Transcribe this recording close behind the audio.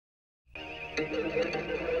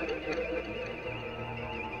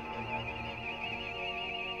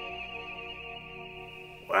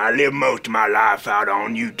Well, I lived most of my life out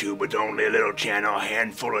on YouTube with only a little channel, a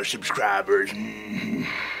handful of subscribers.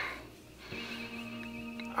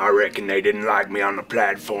 I reckon they didn't like me on the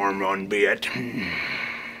platform one bit.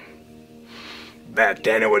 Back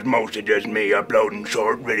then it was mostly just me uploading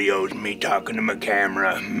short videos, me talking to my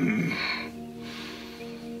camera.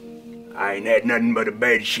 I ain't had nothing but a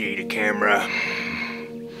bed sheet, a camera,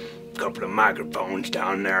 a couple of microphones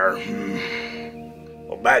down there.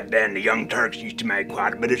 Well, back then the Young Turks used to make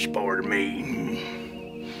quite a bit of sport of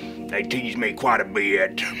me. They teased me quite a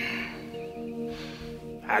bit.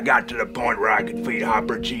 I got to the point where I could feed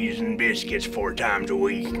Hopper cheese and biscuits 4 times a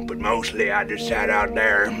week, but mostly I just sat out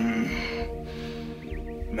there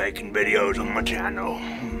making videos on my channel.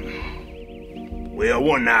 Well,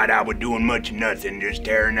 one night I was doing much of nothing, just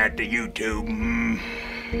staring at the YouTube,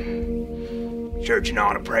 searching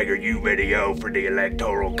on a PragerU video for the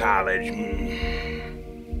Electoral College.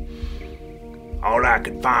 All I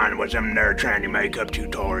could find was them there trying to make up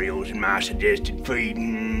tutorials in my suggested feed.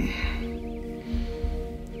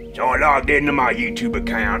 So I logged into my YouTube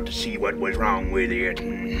account to see what was wrong with it.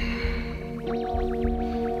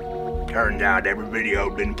 Turns out every video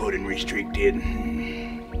had been put in restricted.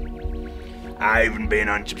 I even been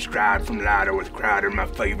unsubscribed from Louder with Crowder, my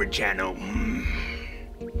favorite channel.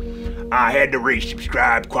 I had to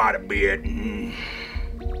resubscribe quite a bit.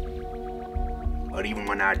 But even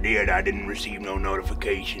when I did, I didn't receive no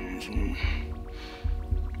notifications.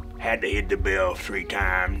 Had to hit the bell 3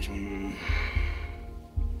 times.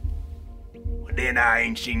 But then I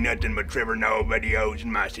ain't seen nothing but Trevor Noah videos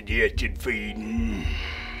in my suggested feed.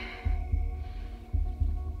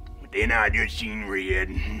 But then I just seen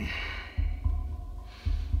red.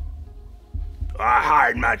 I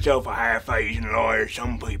hired myself a half-Asian lawyer.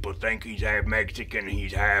 Some people think he's half Mexican,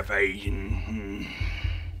 he's half Asian.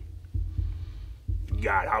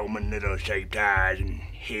 Got almond little shaped eyes and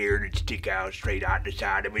hair that stick out straight out the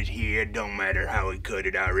side of his head. Don't matter how he cut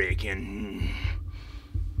it, I reckon.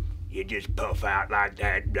 You just puff out like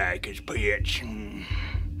that, black as pitch.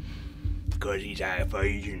 'Cause he's half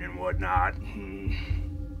Asian and whatnot.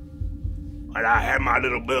 But I had my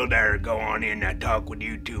little bill there to go on in and talk with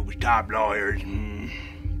YouTube's top lawyers and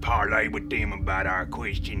parlay with them about our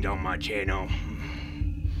questions on my channel.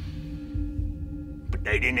 But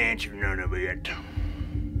they didn't answer none of it.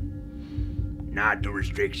 Not the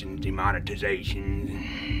restrictions,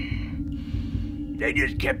 demonetizations. They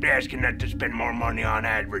just kept asking us to spend more money on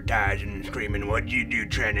advertising and screaming, "What'd you do,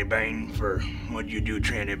 Tranny Bane, for? What'd you do,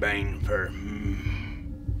 Tranny Bane, for?"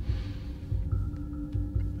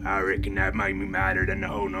 I reckon that made me madder than the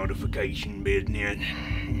whole notification business.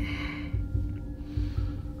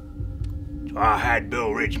 So I had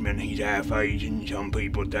Bill Richmond, he's half Asian. Some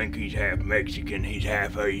people think he's half Mexican, he's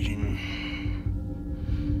half Asian.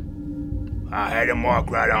 I had him walk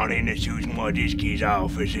right on into Susan Wojcicki's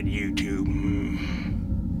office at YouTube.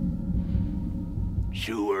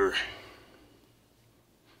 Sure.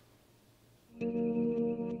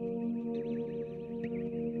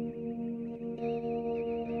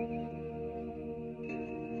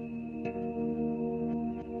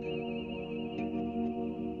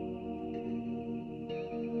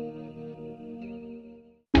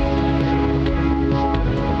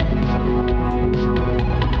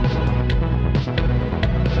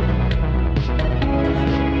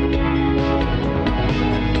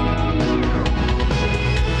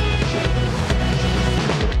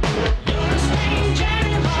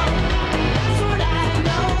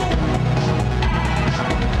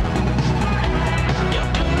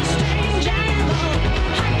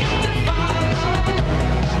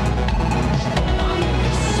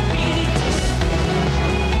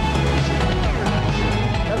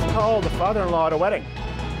 Father-in-law at a wedding.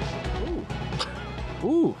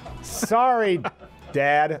 Ooh. Sorry,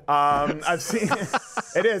 Dad. I've seen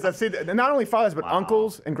it is. I've seen not only fathers but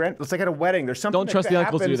uncles and grand. It's like at a wedding. There's something. Don't trust the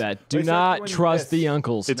uncles. Do that. Do not trust the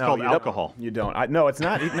uncles. It's called alcohol. You don't. No, it's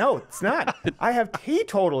not. No, it's not. I have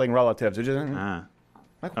teetotaling relatives. Which is,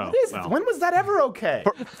 like, what is it? When was that ever okay?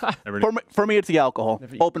 For me, it's the alcohol.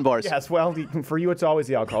 Open bars. Yes, well, for you, it's always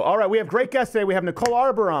the alcohol. All right, we have great guests today. We have Nicole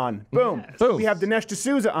Arbour on. Boom. Yes. Boom. We have Dinesh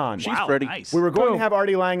D'Souza on. She's pretty. Nice. We were going to have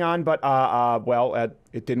Artie Lang on, but,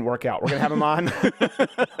 it didn't work out. We're going to have him on. And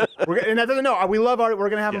that doesn't know. We love Artie. We're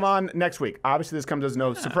going to have him on next week. Obviously, this comes as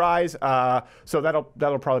no surprise. So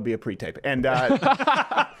that'll probably be a pre-tape. And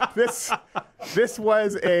this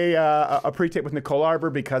was a pre-tape with Nicole Arbour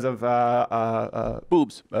because of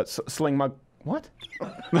boobs. Sling Mug. What?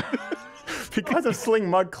 because of Sling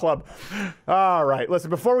Mug Club. All right, listen,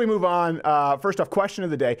 before we move on, first off, question of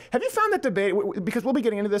the day. Have you found that debate, because we'll be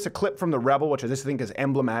getting into this, a clip from The Rebel, which I just think is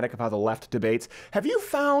emblematic of how the left debates. Have you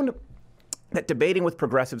found that debating with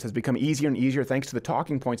progressives has become easier and easier thanks to the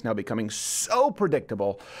talking points now becoming so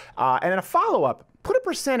predictable? And in a follow-up, put a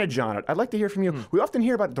percentage on it. I'd like to hear from you. We often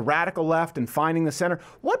hear about the radical left and finding the center.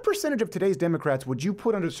 What percentage of today's Democrats would you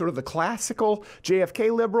put under sort of the classical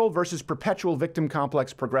JFK liberal versus perpetual victim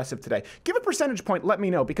complex progressive today? Give a percentage point, let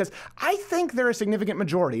me know, because I think they're a significant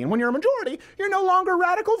majority. And when you're a majority, you're no longer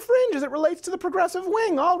radical fringe as it relates to the progressive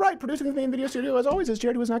wing. All right, producing the main video studio, as always, is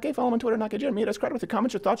Jared, who is not gay. Follow him on Twitter, not gay Jared. Meet us, credit with your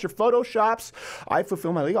comments, your thoughts, your photoshops. I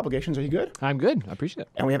fulfill my legal obligations. Are you good? I'm good. I appreciate it.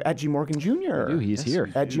 And we have Ed G. Morgan Jr. He's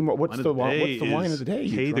here. Ed G. What's the wine of the day?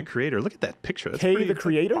 Kay the Creator. Look at that picture. That's Kay the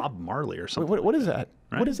Creator? Bob Marley or something. What is that?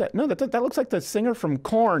 Right? What is that? No, that looks like the singer from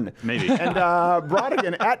Korn. Maybe. And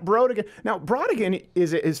Brodigan, at Brodigan. Now, Brodigan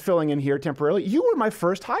is filling in here temporarily. You were my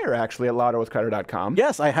first hire, actually, at loudowithcrowder.com.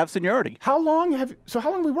 Yes, I have seniority. How long have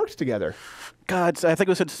we worked together? God, I think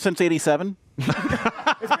it was since '87.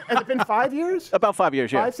 Has it been 5 years? About 5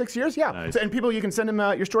 years, yeah. 5, 6 years, yeah. Nice. So, and people, you can send him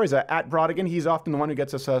your stories at Brodigan. He's often the one who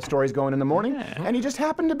gets us stories going in the morning, and he just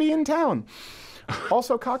happened to be in town.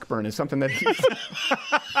 Also, cockburn is something that he's...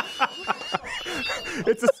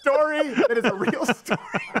 It's a story that is a real story.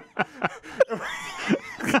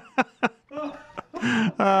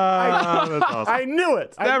 That's awesome. I knew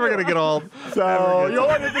it. Never going to get old. So, you know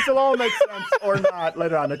what? This will all make sense or not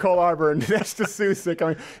later on. Nicole Arbour and Dinesh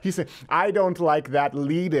D'Souza. He said, I don't like that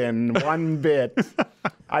lead-in one bit.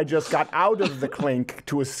 I just got out of the clink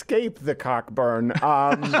to escape the cockburn.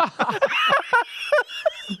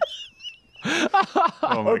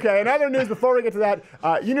 Okay, in other news, before we get to that,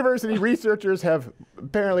 university researchers have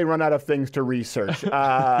apparently run out of things to research.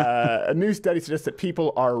 A new study suggests that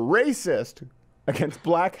people are racist against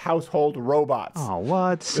black household robots. Oh,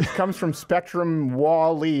 what? This comes from Spectrum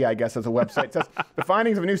Wall-E, I guess, as a website. It says, the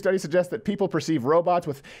findings of a new study suggest that people perceive robots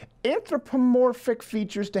with anthropomorphic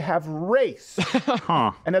features to have race.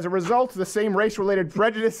 And as a result, the same race-related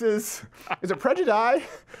prejudices, is it prejudice,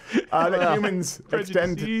 that humans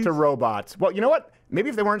extend to robots. Well, you know what? Maybe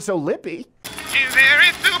if they weren't so lippy. Is there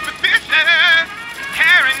a superstition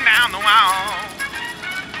tearing down the wall?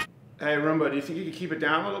 Hey, Roomba, do you think you could keep it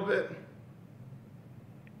down a little bit?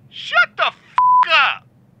 Shut the f*** up!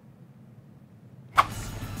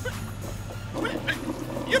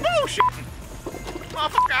 You bullshitting.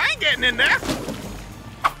 Motherfucker, I ain't getting in there.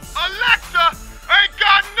 Alexa ain't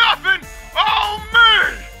got nothing on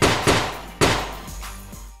me!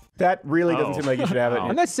 That really doesn't seem like you should have it.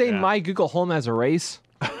 I'm not saying my Google Home has a race,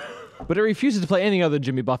 but it refuses to play any other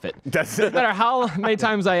Jimmy Buffett. No matter how many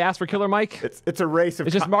times I ask for Killer Mike, it's a race of...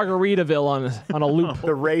 It's just Margaritaville on a loop.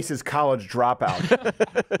 The race is college dropout.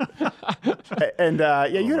 And yeah,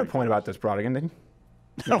 you had a point about this, Brodigan, didn't you?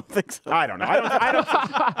 I don't think so. I don't know.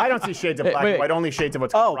 I don't see shades of black and white. Only shades of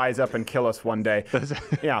what's going to rise up and kill us one day.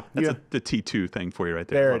 Yeah, That's the T2 thing for you right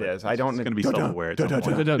there. There it is. I don't. It's going to be self-aware.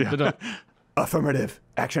 Affirmative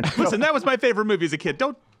action. Listen, that was my favorite movie as a kid.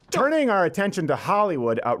 Turning our attention to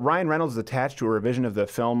Hollywood, Ryan Reynolds is attached to a revision of the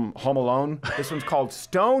film Home Alone. This one's called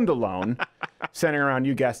Stoned Alone, centering around,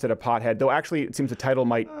 you guessed it, a pothead. Though actually, it seems the title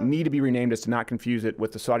might need to be renamed as to not confuse it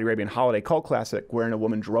with the Saudi Arabian holiday cult classic wherein a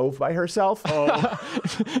woman drove by herself.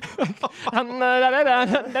 It's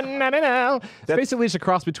basically just a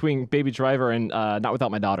cross between Baby Driver and Not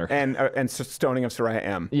Without My Daughter. And Stoning of Soraya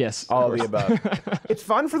M. Yes. All of the above. It's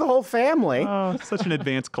fun for the whole family. Oh, such an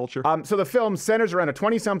advanced culture. So the film centers around a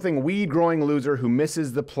 20-something weed-growing loser who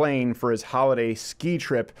misses the plane for his holiday ski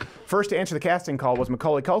trip. First to answer the casting call was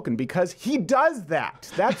Macaulay Culkin because he does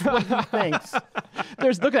that. That's what he thinks.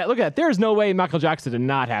 Look at that. There's no way Michael Jackson did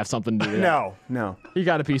not have something to do with that. No. He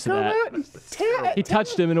got a piece of that. He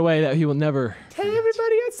touched him in a way that he will never. Tell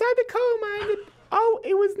everybody outside the coal mine.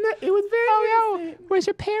 It was very. Oh no! Where's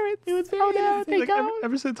your parents? It was very.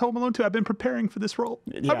 Ever since Home Alone 2, I've been preparing for this role.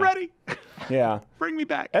 Yeah. I'm ready. Yeah. Bring me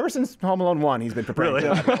back. Ever since Home Alone 1, he's been preparing.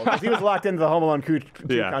 Really? He was locked into the Home Alone 2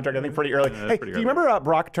 contract, I think, pretty early. Hey, do you remember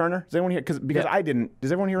Brock Turner? Does anyone here? Because I didn't.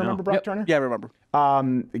 Does everyone here remember Brock Turner? Yeah, I remember.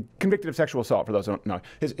 Convicted of sexual assault, for those who don't know.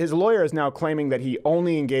 His lawyer is now claiming that he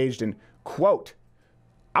only engaged in, quote,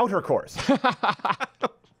 outer course,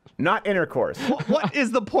 not intercourse. What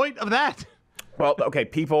is the point of that? Well, okay,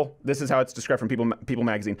 People, this is how it's described from People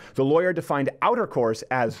magazine. The lawyer defined outercourse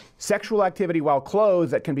as sexual activity while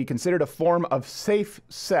clothed that can be considered a form of safe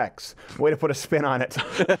sex. Way to put a spin on it.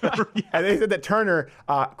 And they said that Turner,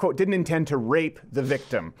 quote, didn't intend to rape the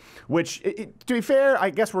victim, which, to be fair, I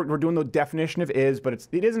guess we're doing the definition of is, but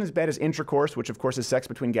it isn't as bad as intercourse, which of course is sex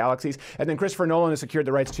between galaxies. And then Christopher Nolan has secured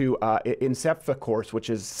the rights to incephalocourse, which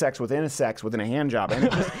is sex within a hand job.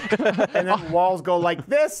 And, and then walls go like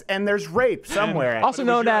this, and there's rape somewhere. Also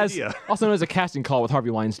known as a casting call with Harvey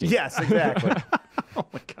Weinstein. Yes, exactly. Oh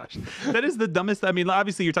my gosh, that is the dumbest. I mean,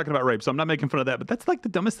 obviously you're talking about rape, so I'm not making fun of that, but that's like the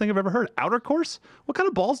dumbest thing I've ever heard. Outer course? What kind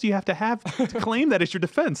of balls do you have to claim that as your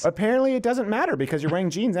defense? Apparently, it doesn't matter because you're wearing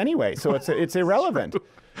jeans anyway, so it's irrelevant.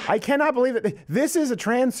 I cannot believe that this is a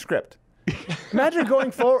transcript. Imagine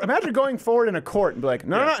going forward in a court and be like,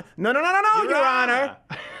 no, Your Honor.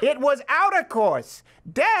 It was outer course.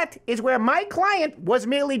 That is where my client was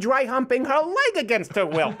merely dry humping her leg against her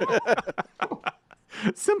will.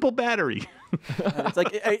 Simple battery. It's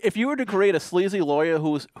like if you were to create a sleazy lawyer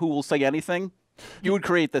who will say anything, you would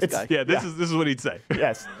create this guy. Yeah, this is what he'd say.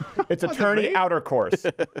 Yes, it's attorney outer course.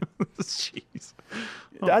 Jeez.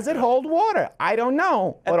 Does it hold water? I don't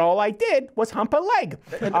know, but all I did was hump a leg.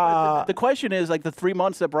 The question is, like, the 3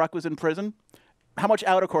 months that Brock was in prison, how much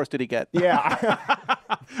outer course did he get? Yeah.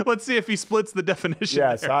 Let's see if he splits the definition.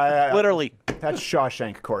 Yes, Literally. That's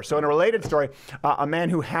Shawshank course. So in a related story, a man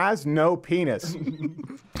who has no penis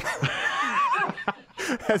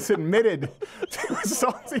has admitted to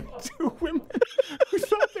assaulting 2 women who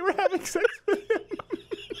thought they were having sex with him.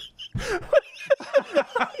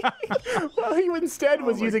 Well, he instead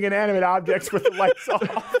was using inanimate objects with the lights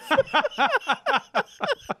off.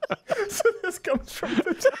 So this comes from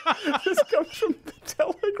the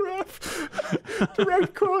Telegraph.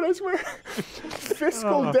 Direct quote, I swear.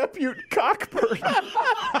 Fiscal Deputy Cockburn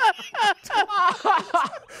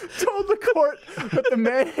told the court that the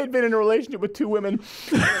man had been in a relationship with 2 women.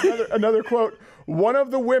 Another quote. One of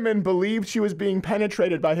the women believed she was being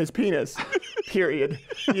penetrated by his penis. Period.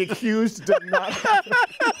 The accused did not.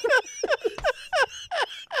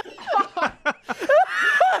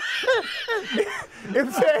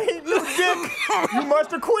 If they ain't your dick, you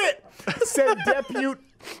must acquit, said Depute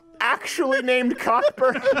actually named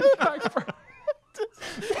Cockburn.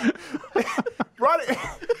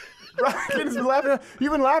 Rodkins been laughing.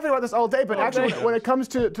 You've been laughing about this all day, but actually, when it comes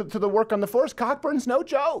to the work on the force, Cockburn's no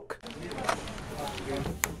joke.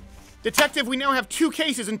 Detective, we now have 2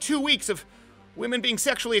 cases in 2 weeks of women being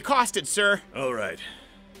sexually accosted, sir. All right.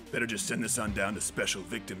 Better just send this on down to Special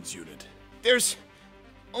Victims Unit. There's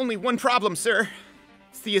only one problem, sir.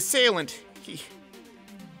 It's the assailant. He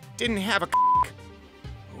didn't have a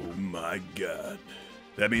Oh my God.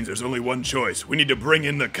 That means there's only one choice. We need to bring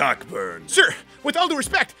in the Cockburn. Sir, with all due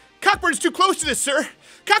respect, Cockburn's too close to this, sir.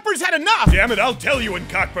 Cockburn's had enough. Damn it, I'll tell you when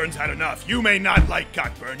Cockburn's had enough. You may not like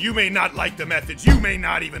Cockburn. You may not like the methods. You may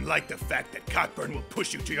not even like the fact that Cockburn will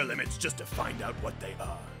push you to your limits just to find out what they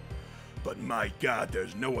are. But my God,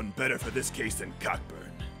 there's no one better for this case than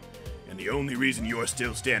Cockburn. And the only reason you're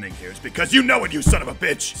still standing here is because you know it, you son of a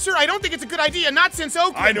bitch! Sir, I don't think it's a good idea, not since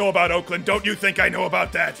Oakland. I know about Oakland, don't you think I know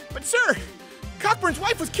about that? But sir, Cockburn's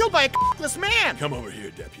wife was killed by a c***less man! Come over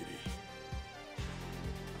here, deputy.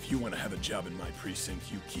 If you want to have a job in my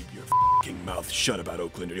precinct, you keep your f***ing mouth shut about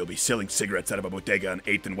Oakland or you'll be selling cigarettes out of a bodega on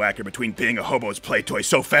 8th and Wacker between being a hobo's play toy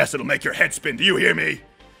so fast it'll make your head spin, do you hear me?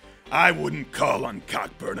 I wouldn't call on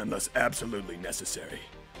Cockburn unless absolutely necessary.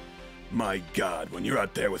 My God, when you're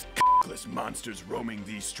out there with c***less monsters roaming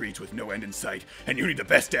these streets with no end in sight, and you need the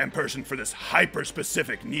best damn person for this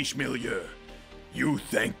hyper-specific niche milieu, you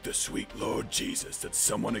thank the sweet Lord Jesus that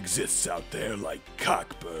someone exists out there like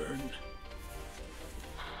Cockburn.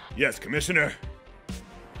 Yes, Commissioner?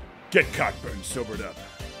 Get Cockburn sobered up.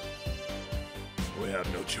 We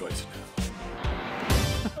have no choice now.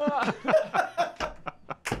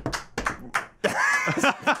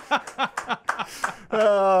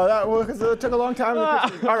 That took a long time.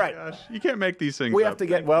 All right. Gosh, you can't make these things We up. have to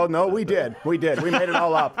get, well, no, we did. We did. We made it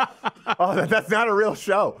all up. Oh, that's not a real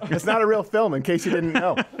show. It's not a real film, in case you didn't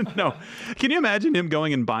know. No. Can you imagine him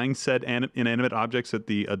going and buying said inanimate objects at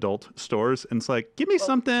the adult stores? And it's like, give me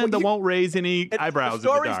something that won't raise any eyebrows in the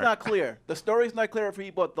dark. The story's not clear. The story's not clear if he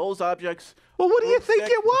bought those objects. Well, what do you think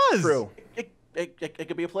it was? True. It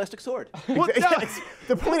could be a plastic sword.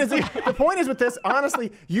 The point is with this,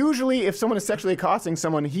 honestly, usually if someone is sexually accosting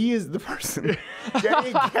someone, he is the person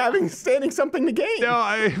standing something to gain.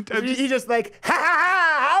 No, He's just like, ha ha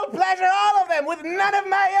ha, I'll pleasure all of them with none of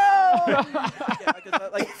my own.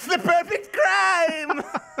 It's the perfect crime.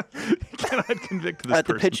 You cannot convict this At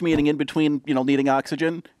the person. pitch meeting in between, needing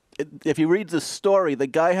oxygen, if you read the story, the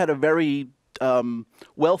guy had a very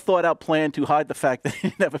well thought out plan to hide the fact that he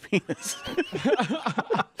didn't have a penis.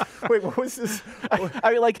 Wait, what was this?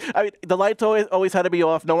 I mean, the lights always had to be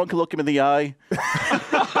off. No one could look him in the eye.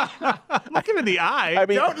 Look him in the eye. I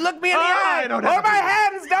mean, Don't look me in the eye! don't Or have my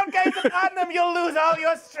hands! Don't gaze upon them! You'll lose all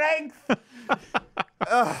your strength!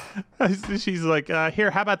 She's like,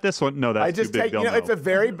 here, how about this one? No, that's I just too big. take, They'll know. it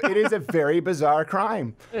is a very bizarre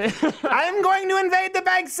crime. I'm going to invade the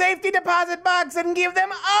bank's safety deposit box and give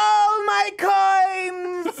them all my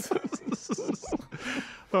coins!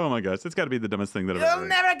 Oh my gosh, it's got to be the dumbest thing that I've ever You'll heard.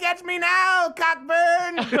 never catch me now,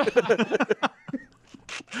 Cockburn!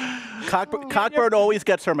 Cockburn always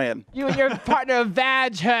gets her man. You and your partner of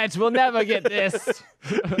Vag Hurts will never get this.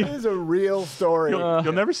 It is a real story.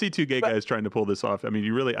 You'll never see two gay guys trying to pull this off. I mean,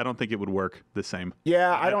 I don't think it would work the same.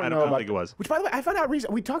 Yeah, I don't know. I don't think it was. Which, by the way, I found out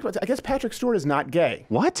recently. We talked about this. I guess Patrick Stewart is not gay.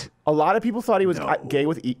 What? A lot of people thought he was gay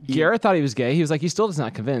with Garrett thought he was gay. He was like, he still is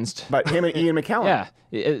not convinced. But him and Ian McKellen.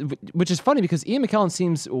 Yeah, which is funny because Ian McKellen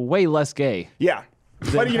seems way less gay. Yeah.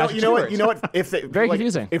 But you know what? If they Very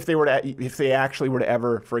confusing. If they actually were to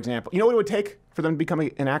ever, for example, you know what it would take for them to become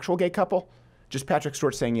an actual gay couple? Just Patrick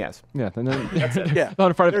Stewart saying yes. Yeah, and then Yeah.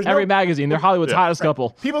 in front of every magazine. They're Hollywood's hottest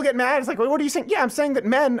couple. People get mad. It's like, well, what are you saying? Yeah, I'm saying that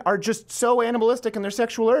men are just so animalistic in their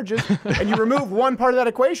sexual urges, and you remove one part of that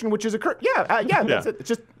equation, which is that's it. It's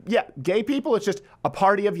just gay people. It's just a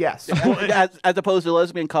party of yes. As opposed to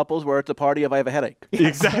lesbian couples where it's a party of I have a headache.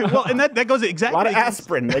 Exactly. Well, and that goes exactly. A lot of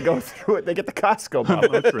aspirin. They go through it. They get the Costco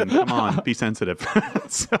bottle. Aspirin. Come on, be sensitive.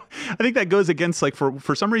 So, I think that goes against, like,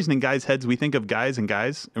 for some reason in guys' heads we think of guys, and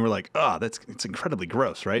we're like, oh, it's incredibly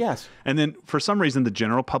gross, right? Yes. And then for some reason the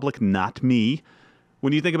general public, not me,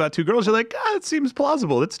 when you think about two girls, you're like, it seems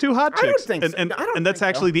plausible. It's two hot chicks. I don't think so. And that's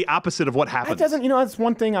actually the opposite of what happens. It doesn't. That's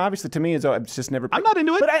one thing. Obviously, to me, is it's just never. I'm not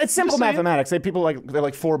into it. But it's simple Just saying. mathematics. People they're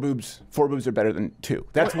like four boobs. Four boobs are better than two.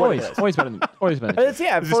 That's what it is. Always better than. It's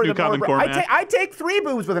Is this new Common Core math? I take three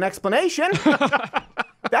boobs with an explanation.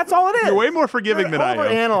 That's all it is. You're way more forgiving than I am.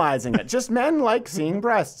 Overanalyzing it. Just men like seeing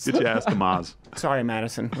breasts. Get your ass to Maz. Sorry,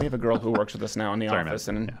 Madison. We have a girl who works with us now in the office,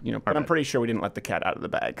 Madison. and Yeah. but I'm pretty sure we didn't let the cat out of the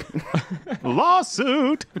bag.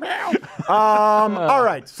 Lawsuit. All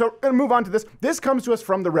right, so we're gonna move on to this. This comes to us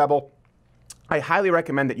from the Rebel. I highly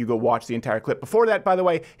recommend that you go watch the entire clip. Before that, by the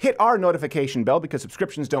way, hit our notification bell because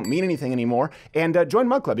subscriptions don't mean anything anymore. And join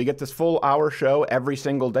Mug Club. You get this full hour show every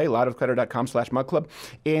single day, loudofcletter.com/Mug Club.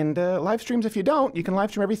 And live streams, if you don't, you can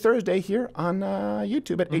live stream every Thursday here on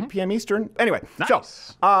YouTube at 8 p.m. Eastern. Anyway, so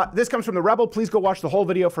this comes from the Rebel. Please go watch the whole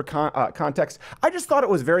video for context. I just thought it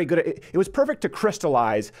was very good. It was perfect to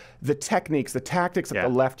crystallize the techniques, the tactics that the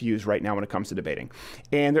left use right now when it comes to debating.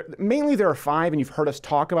 And mainly there are 5, and you've heard us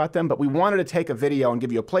talk about them, but we wanted to take a video and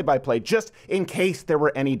give you a play-by-play just in case there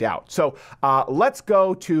were any doubt. So let's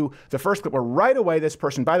go to the first clip where right away this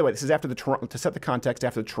person, by the way, this is after to set the context,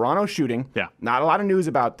 after the Toronto shooting. Yeah. Not a lot of news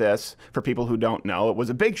about this for people who don't know. It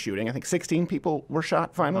was a big shooting. I think 16 people were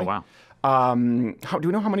shot finally. Oh, wow. Do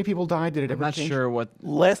we know how many people died? Did it ever I'm not change? sure what.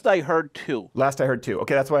 Last I heard 2. Last I heard 2.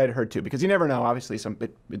 Okay, that's what I had heard 2, because you never know. Obviously, some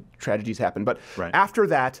tragedies happen. But after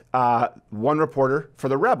that, one reporter for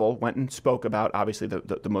The Rebel went and spoke about, obviously,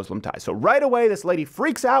 the Muslim ties. So right away, this lady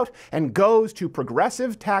freaks out and goes to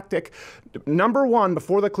progressive tactic. Number 1,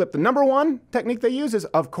 before the clip, the number 1 technique they use is,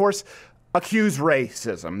 of course, accuse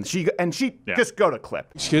racism. She just go to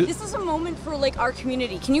clip. This is a moment for our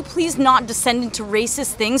community. Can you please not descend into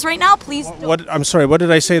racist things right now? Please don't. What? I'm sorry. What did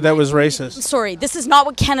I say that was racist? Sorry, this is not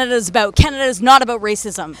what Canada is about. Canada is not about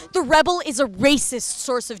racism. The Rebel is a racist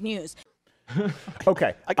source of news.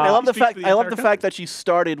 Okay. I love the fact that she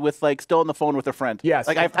started with still on the phone with her friend. Yes.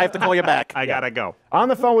 I have to call you back. I gotta go. On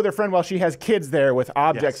the phone with her friend while she has kids there with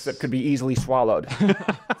objects that could be easily swallowed.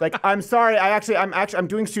 It's like, I'm sorry, I'm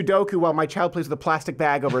doing Sudoku while my child plays with a plastic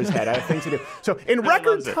bag over his head. I have things to do. So in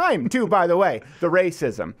record time, too, by the way, the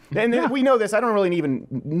racism. And we know this. I don't really even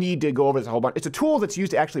need to go over this a whole bunch. It's a tool that's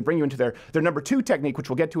used to actually bring you into their number 2 technique, which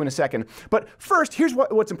we'll get to in a second. But first, here's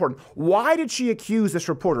what's important. Why did she accuse this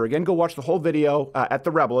reporter? Again, go watch the whole video at The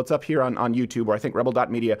Rebel. It's up here on YouTube, or I think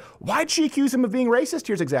rebel.media. Why'd she accuse him of being racist?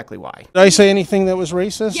 Here's exactly why. Did I say anything that was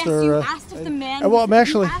racist? Yes, or, you asked if the man. well, I'm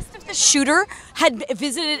actually. You asked if the shooter had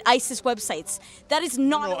visited ISIS websites. That is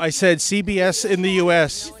not. No, I said CBS in the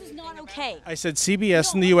U.S. This is not okay. I said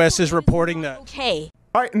CBS in the U.S. is reporting that. Okay.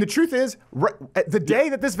 All right, and the truth is, the day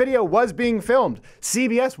that this video was being filmed,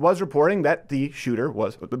 CBS was reporting that the shooter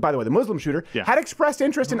was, by the way, the Muslim shooter, had expressed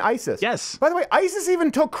interest in ISIS. Yes. By the way, ISIS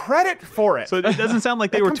even took credit for it. So it doesn't sound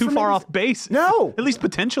like they were too far off base. No. At least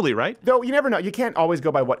potentially, right? Though you never know. You can't always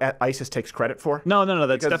go by what ISIS takes credit for. No,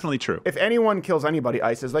 that's definitely true. If anyone kills anybody,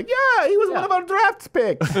 ISIS is like, yeah, he was one of our draft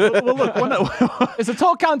picks. Well, look, It's a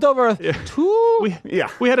total count over 2.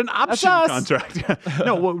 We had an option contract.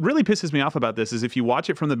 No, what really pisses me off about this is if you watch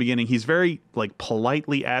it from the beginning, he's very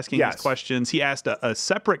politely asking these questions. He asked a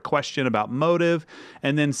separate question about motive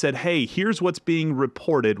and then said, hey, here's what's being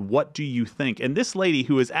reported. What do you think? And this lady,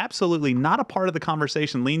 who is absolutely not a part of the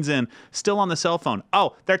conversation, leans in, still on the cell phone.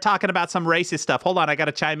 Oh, they're talking about some racist stuff. Hold on, I got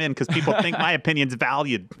to chime in because people think my opinion's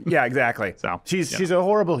valued. Yeah, exactly. So she's a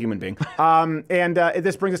horrible human being. And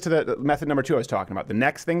this brings us to the method number 2 I was talking about. The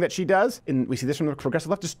next thing that she does, and we see this from the progressive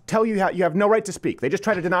left, just tell you how you have no right to speak. They just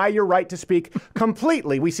try to deny your right to speak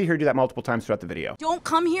completely. We see her do that multiple times throughout the video. Don't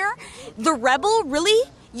come here. The rebel, really?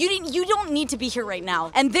 You don't need to be here right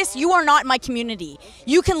now. And you are not my community.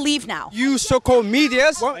 You can leave now. You so-called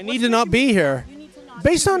medias. Well, I need to not be here.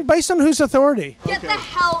 Based on whose authority? Get the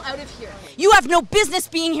hell out of here. You have no business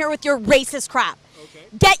being here with your racist crap.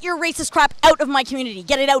 Get your racist crap out of my community.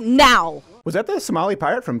 Get it out now. Was that the Somali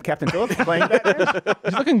pirate from Captain Phillips playing that?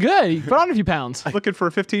 He's looking good. He put on a few pounds. Looking for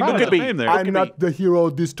 15 minutes of fame there. I'm not the hero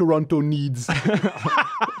this Toronto needs,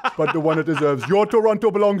 but the one it deserves. Your Toronto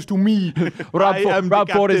belongs to me. Rob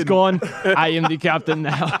Ford is gone. I am the captain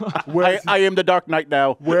now. I am the Dark Knight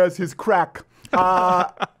now. Where's his crack?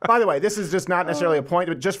 By the way, this is just not necessarily a point,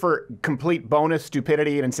 but just for complete bonus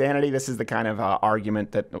stupidity and insanity, this is the kind of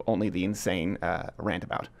argument that only the insane rant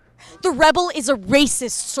about. The rebel is a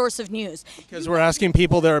racist source of news. Because we're asking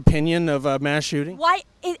people their opinion of a mass shooting? Why?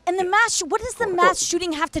 And the what does the mass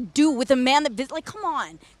shooting have to do with a man that, come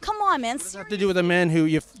on, man. What does it have to do with a man who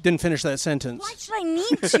you didn't finish that sentence? Why should I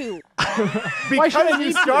need to? Because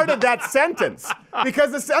you started that sentence.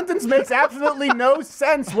 Because the sentence makes absolutely no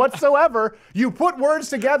sense whatsoever. You put words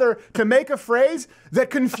together to make a phrase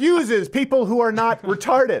that confuses people who are not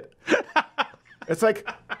retarded. It's like,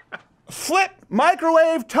 flip,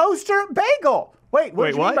 microwave, toaster, bagel. Wait,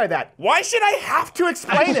 what do you mean by that? Why should I have to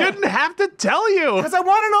explain it? I shouldn't have to tell you. Because I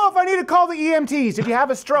want to know if I need to call the EMTs if you have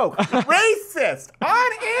a stroke. Racist.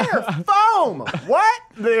 On air. Foam. What?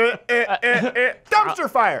 Dumpster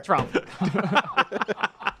fire. Trump.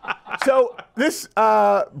 So this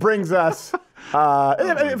brings us...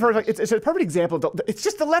 it's a perfect example. It's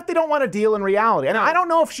just the left, they don't want to deal in reality. And I don't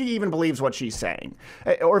know if she even believes what she's saying,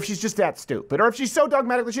 or if she's just that stupid, or if she's so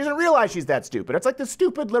dogmatic that she doesn't realize she's that stupid. It's like the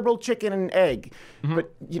stupid liberal chicken and egg.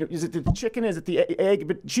 But, is it the chicken? Is it the egg?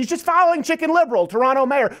 But she's just following chicken liberal, Toronto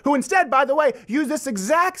mayor, who instead, by the way, used this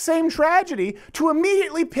exact same tragedy to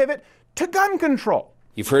immediately pivot to gun control.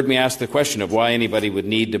 You've heard me ask the question of why anybody would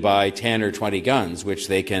need to buy 10 or 20 guns, which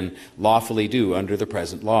they can lawfully do under the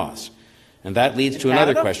present laws. And that leads to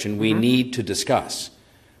another question we need to discuss.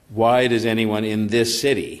 Why does anyone in this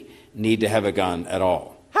city need to have a gun at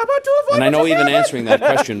all? How about to avoid? And I know even answering that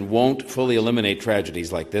question won't fully eliminate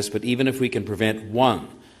tragedies like this, but even if we can prevent one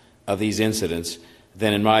of these incidents,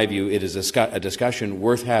 then in my view, it is a discussion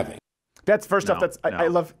worth having. That's first off. I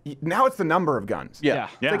love. Now it's the number of guns. Yeah.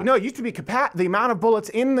 It's like, no, it used to be the amount of bullets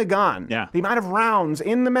in the gun. Yeah. The amount of rounds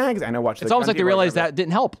in the magazine. I know. Watch. It's almost like they realized that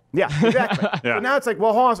didn't help. Yeah, exactly. But now it's like,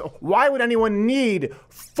 well, hold on. Why would anyone need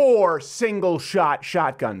 4 single-shot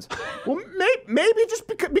shotguns? Well, maybe just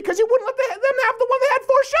because you wouldn't let them have the one that had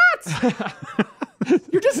 4 shots.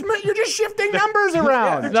 You're just shifting numbers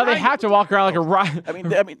around. Now they have to walk around like a riot. I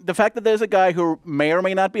mean, the fact that there's a guy who may or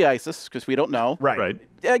may not be ISIS, because we don't know. Right.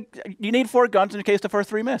 You need 4 guns in case the first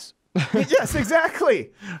 3 miss. Yes,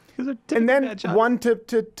 exactly. And then one to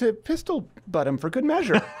pistol butt him for good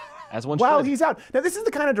measure. As one While should. he's out. Now, this is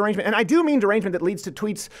the kind of derangement, and I do mean derangement that leads to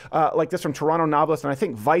tweets like this from Toronto novelist and I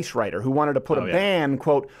think Vice writer who wanted to put a ban,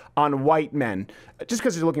 quote, on white men, just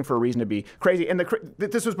because he's looking for a reason to be crazy. And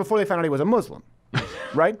this was before they found out he was a Muslim,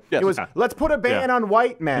 right? Yes. It was, let's put a ban on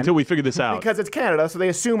white men. Until we figure this out. Because it's Canada, so they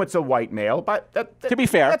assume it's a white male. But to be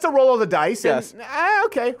fair, that's a roll of the dice. Yes. And,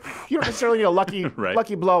 okay. You don't necessarily need a lucky,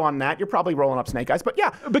 lucky blow on that. You're probably rolling up snake eyes. But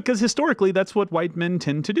yeah. Because historically, that's what white men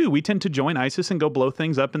tend to do. We tend to join ISIS and go blow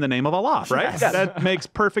things up in the name of Allah, right? Yes. That makes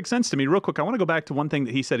perfect sense to me. Real quick, I want to go back to one thing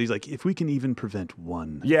that he said. He's like, if we can even prevent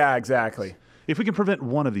one. Yeah, exactly. If we can prevent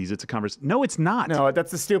one of these, it's a conversation. No, it's not. No, that's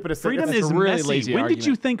the stupidest thing. Freedom That's is really messy. lazy When did argument.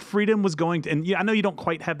 you think freedom was going to? And yeah, I know you don't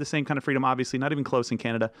quite have the same kind of freedom, obviously, not even close in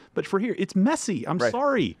Canada. But for here, it's messy. I'm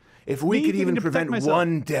sorry. If we Me could even needing to protect prevent myself.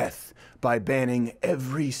 one death by banning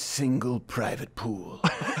every single private pool,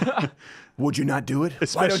 would you not do it? Why don't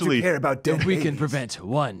Especially you care about dead We can babies? prevent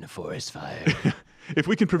one forest fire. If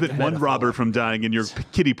we can prevent one robber from dying in your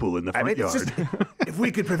kiddie pool in the front I mean, it's yard. just, if we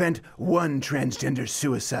could prevent one transgender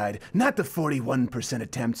suicide, not the 41%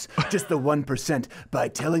 attempts, just the 1% by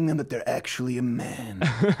telling them that they're actually a man,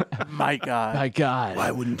 My God. My God.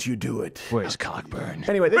 why wouldn't you do it? Where's Cockburn?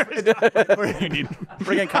 Anyway,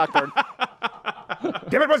 Bring in Cockburn.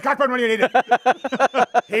 Damn it, where's Cockburn when you need it?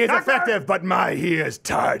 He is effective, but he is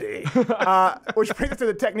tardy. Which brings us to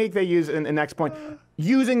the technique they use in the next point.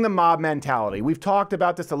 Using the mob mentality. We've talked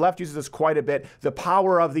about this. The left uses this quite a bit. The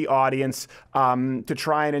power of the audience to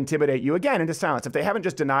try and intimidate you, again, into silence. If they haven't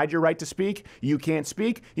just denied your right to speak, you can't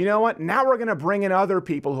speak. You know what? Now we're going to bring in other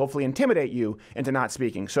people who hopefully intimidate you into not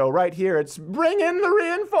speaking. So right here, it's bring in the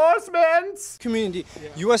reinforcements. Community.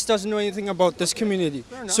 U.S. doesn't know anything about this community.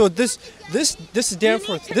 So this is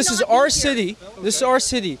Danforth. This is our city. This is our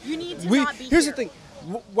city. You need to not be Here's here. the thing.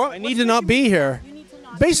 I need to not be here.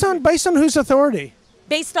 Based on whose authority?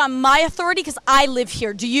 Based on my authority, because I live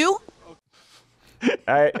here. Do you?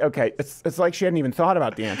 Okay, it's like she hadn't even thought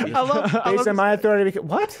about the answer. Based on my authority,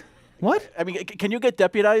 what? What? I mean, can you get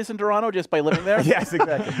deputized in Toronto just by living there? Yes,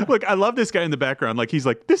 exactly. Look, I love this guy in the background. Like, he's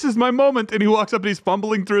like, this is my moment. And he walks up and he's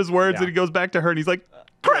fumbling through his words and he goes back to her and he's like,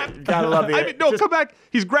 crap. Gotta love the. I mean, no, come back.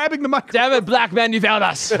 He's grabbing the mic. Damn it, black man, you failed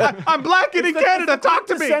us. I'm black and in Canada. Talk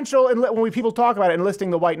to me. Essential when people talk about it, enlisting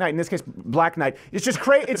the white knight, in this case, black knight. It's just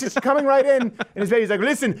crazy. It's just coming right in, and his baby's like,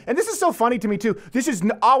 listen. And this is so funny to me too. This is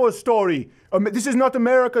our story. This is not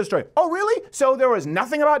America's story. Oh, really? So there was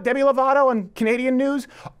nothing about Demi Lovato on Canadian news?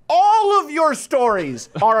 All of your stories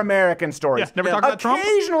are American stories. Yeah, never talk about Trump.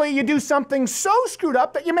 Occasionally, you do something so screwed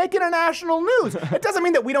up that you make international news. It doesn't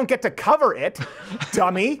mean that we don't get to cover it,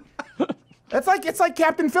 dummy. It's like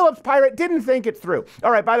Captain Phillips' pirate didn't think it through.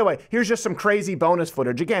 All right, by the way, here's just some crazy bonus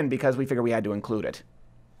footage, again, because we figured we had to include it.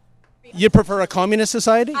 You prefer a communist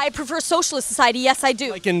society? I prefer socialist society. Yes, I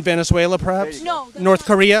do. Like in Venezuela, perhaps? No. North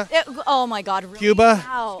Korea? Oh my God. Really? Cuba?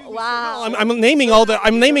 Wow. I'm naming all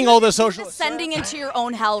the socialists. Descending into your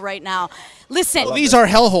own hell right now. Listen. These are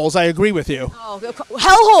hellholes. I agree with you. Oh,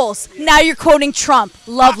 hellholes. Now you're quoting Trump.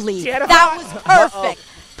 Lovely. That was perfect.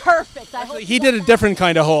 Perfect. I hope He did a different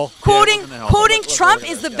kind of hole. quoting Trump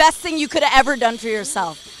is the best thing you could have ever done for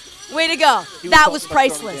yourself. Way to go. That was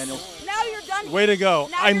priceless. Now you're done. Way to go.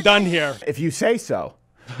 Now I'm you're done here. If you say so.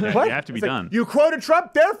 What? You have to be It's like, done. you quoted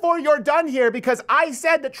Trump, therefore you're done here because I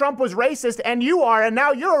said that Trump was racist and you are, and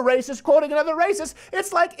now you're a racist quoting another racist.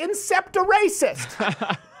 It's like incept a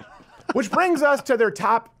racist. Which brings us to their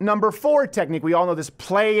top number 4 technique. We all know this,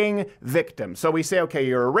 playing victim. So we say, okay,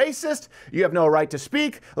 you're a racist, you have no right to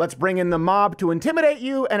speak, let's bring in the mob to intimidate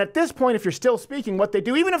you, and at this point, if you're still speaking, what they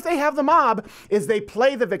do, even if they have the mob, is they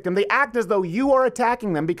play the victim. They act as though you are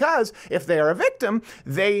attacking them, because if they are a victim,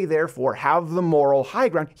 they therefore have the moral high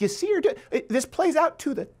ground. You see, this plays out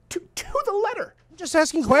to the letter. I'm just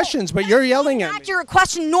asking questions, but you're yelling at me. Not your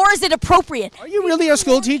question, nor is it appropriate. Are you really a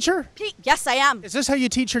school teacher? Yes, I am. Is this how you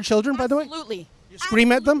teach your children, by the way? Absolutely. You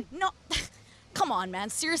scream at them? No. Come on, man.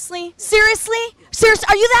 Seriously? Seriously? Seriously?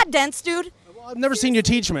 Are you that dense, dude? Well, I've never seen you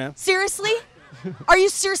teach, man. Seriously? Are you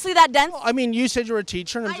seriously that dense? I mean, you said you were a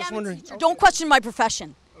teacher, and I'm I just am wondering. a teacher. Don't question my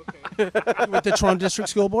profession. With the Toronto District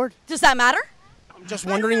School Board? Does that matter? I'm just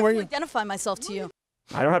wondering where you. Identify myself to you.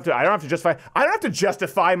 I don't have to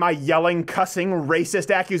justify my yelling, cussing,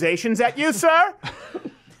 racist accusations at you, sir.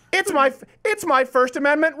 It's my First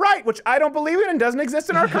Amendment right, which I don't believe in and doesn't exist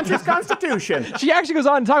in our country's constitution. She actually goes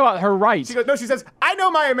on to talk about her rights. She says, I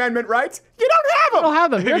know my amendment rights. You don't have them. You don't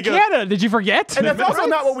have them. You're in Canada. Did you forget? And that's also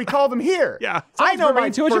not what we call them here. Yeah. I know my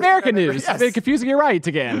too much First American Amendment news. rights. They're confusing your rights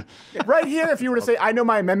again. Right here, if you were to say, I know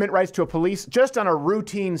my amendment rights to a police, just on a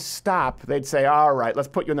routine stop, they'd say, all right, let's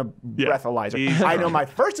put you in the breathalyzer. I know my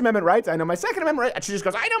First Amendment rights. I know my Second Amendment rights. And she just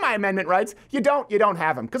goes, I know my amendment rights. You don't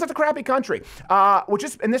have them. Because it's a crappy country.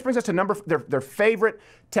 And this brings us to their favorite,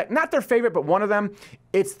 not their favorite, but one of them,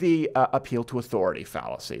 it's the appeal to authority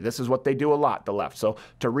fallacy. This is what they do a lot, the left. So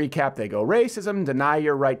to recap, they go racism, deny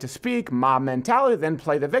your right to speak, mob mentality, then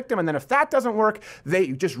play the victim. And then if that doesn't work, they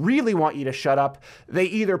just really want you to shut up. They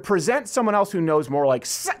either present someone else who knows more, like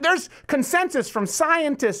there's consensus from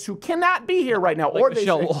scientists who cannot be here right now. Like or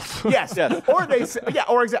Michelle they say, Wolf. Yes. Or they say,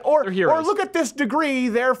 or look at this degree,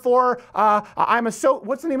 therefore I'm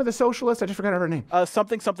what's the name of the socialist? I just forgot her name.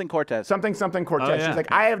 Something Cortez. Something something, Cortez. She's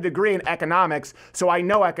like, I have a degree in economics, so I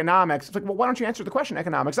know economics. It's like, well, why don't you answer the question,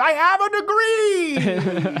 economics? I have a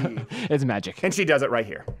degree! It's magic. And she does it right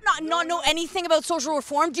here. Not know anything about social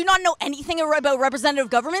reform? Do you not know anything about representative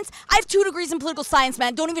governments? I have 2 degrees in political science,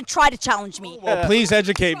 man. Don't even try to challenge me. Well, please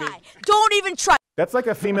educate me. Don't even try. That's like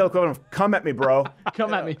a female equivalent of, come at me, bro.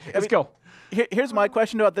 Come at me. Let's go. Here's my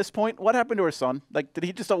question at this point. What happened to her son? Like, did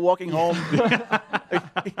he just start walking home?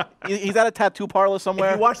 He's at a tattoo parlor somewhere.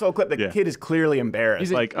 If you watch the whole clip, the kid is clearly embarrassed.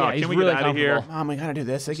 He's like, oh, he's can we really get out of here? Mom, we gotta do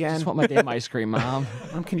this again. I just want my damn ice cream, Mom.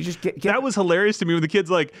 Mom, can you just get That was hilarious to me when the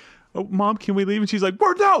kid's like, oh, Mom, can we leave? And she's like,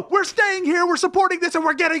 we're staying here. We're supporting this, and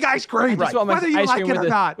we're getting ice cream. I just want my Whether you ice like cream it or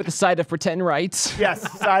not. with the side of pretend rights. Yes,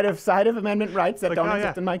 side of amendment rights that don't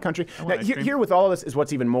exist in my country. Now, here with all of this is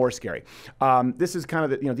what's even more scary. This is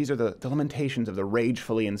kind of these are the lamentations of the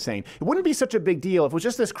ragefully insane. It wouldn't be such a big deal if it was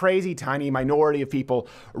just this crazy tiny minority of people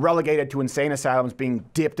relegated to insane asylums being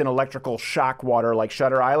dipped in electrical shock water like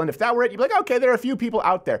Shutter Island. If that were it, you'd be like, okay, there are a few people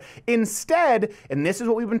out there. Instead, and this is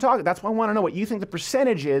what we've been talking, that's why I want to know what you think the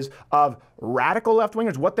percentage is of radical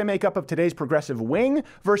left-wingers, what they make up of today's progressive wing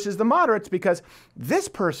versus the moderates, because this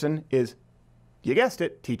person is, you guessed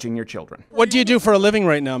it, teaching your children. What do you do for a living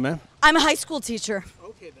right now, man? I'm a high school teacher.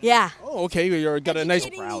 Okay. Yeah. Oh, okay. You're got a nice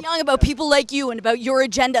crowd. Young about people like you and about your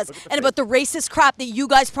agendas and about the racist crap that you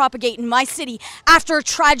guys propagate in my city after a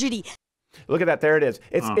tragedy. Look at that, there it is.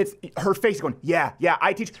 It's her face going, yeah,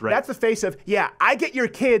 I teach. Right. That's the face of, yeah, I get your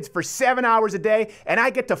kids for 7 hours a day and I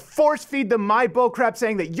get to force feed them my bullcrap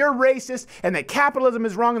saying that you're racist and that capitalism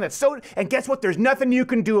is wrong and guess what, there's nothing you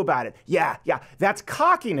can do about it. Yeah, that's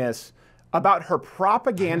cockiness about her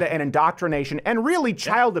propaganda and indoctrination and really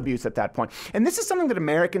child abuse at that point. And this is something that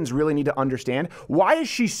Americans really need to understand. Why is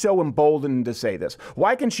she so emboldened to say this?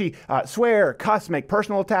 Why can she swear, cuss, make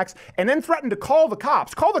personal attacks, and then threaten to call the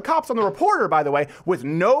cops? Call the cops on the reporter, by the way, with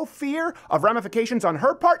no fear of ramifications on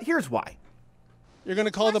her part? Here's why. You're going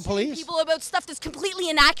to call the police? People about stuff that's completely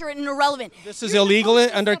inaccurate and irrelevant. This is illegal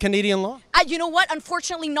under Canadian law? You know what?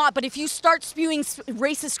 Unfortunately not. But if you start spewing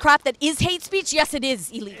racist crap that is hate speech, yes, it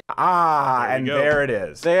is illegal. There it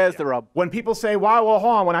is. There's the rub. When people say, wow, well,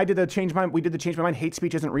 hold on, when we did the change my mind, hate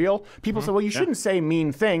speech isn't real. People say, well, you shouldn't say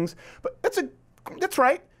mean things. But that's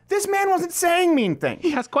right. This man wasn't saying mean things.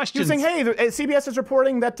 He has questions. He was saying, hey, CBS is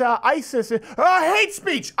reporting that ISIS, hate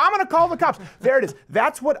speech. I'm going to call the cops. There it is.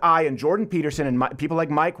 That's what I and Jordan Peterson and people like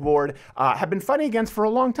Mike Ward have been fighting against for a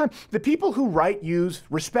long time. The people who write, use,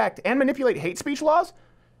 respect, and manipulate hate speech laws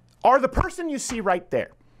are the person you see right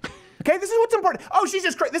there. Okay, this is what's important. Oh, she's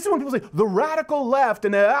just crazy. This is when people say the radical left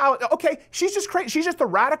and okay, she's just crazy. She's just the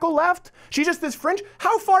radical left. She's just this fringe.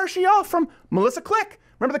 How far is she off from Melissa Click?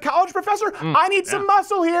 Remember the college professor? I need some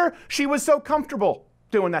muscle here. She was so comfortable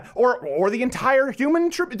doing that. Or the entire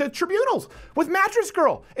the tribunals with Mattress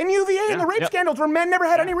Girl and UVA and the rape scandals where men never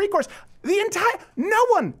had any recourse. No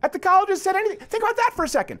one at the colleges said anything. Think about that for a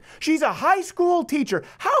second. She's a high school teacher.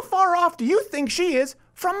 How far off do you think she is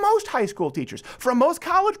from most high school teachers, from most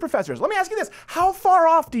college professors? Let me ask you this. How far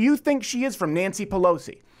off do you think she is from Nancy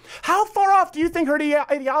Pelosi? How far off do you think her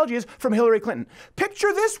ideology is from Hillary Clinton?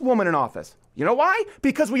 Picture this woman in office. You know why?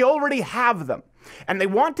 Because we already have them. And they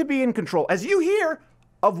want to be in control, as you hear,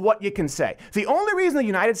 of what you can say. The only reason the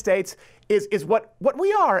United States is what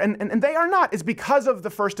we are, and they are not, is because of the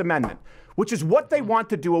First Amendment, which is what they want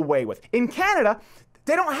to do away with. In Canada,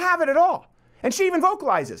 they don't have it at all. And she even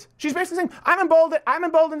vocalizes. She's basically saying, I'm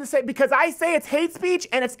emboldened to say, because I say it's hate speech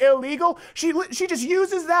and it's illegal. She just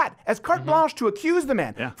uses that as carte blanche to accuse the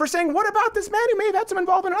man for saying, what about this man who may have had some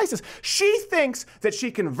involvement in ISIS? She thinks that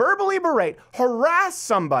she can verbally berate, harass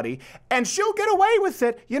somebody, and she'll get away with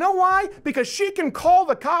it. You know why? Because she can call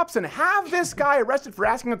the cops and have this guy arrested for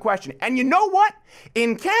asking a question. And you know what?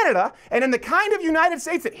 In Canada, and in the kind of United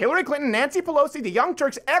States that Hillary Clinton, Nancy Pelosi, the Young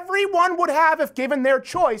Turks, everyone would have if given their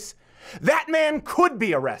choice, that man could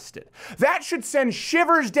be arrested. That should send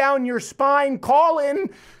shivers down your spine. Call in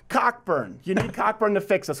Cockburn. You need Cockburn to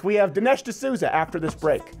fix us. We have Dinesh D'Souza after this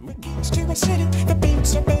break.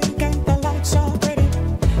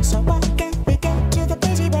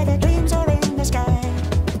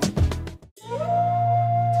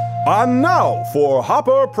 And now for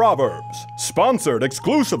Hopper Proverbs, sponsored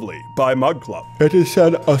exclusively by Mug Club. It is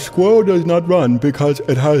said a squirrel does not run because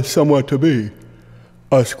it has somewhere to be.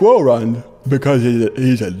 A squirrel runs because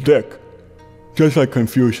he's a dick. Just like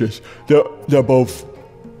Confucius. They're both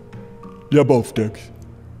dicks.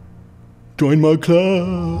 Join my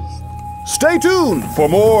club. Stay tuned for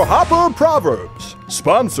more Hopper Proverbs,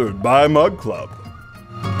 sponsored by Mug Club.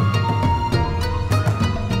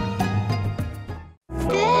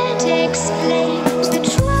 That explains the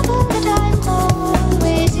trouble that I'm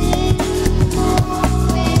always in.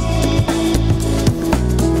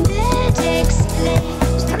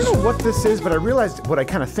 this is, but I realized what I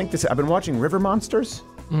kind of think this is. I've been watching River Monsters,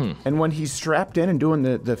 and when he's strapped in and doing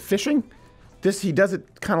the fishing, he does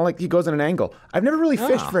it kind of like he goes at an angle. I've never really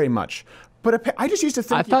fished very much, but I just used to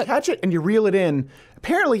think you catch it and you reel it in.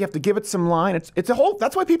 Apparently, you have to give it some line. It's a whole.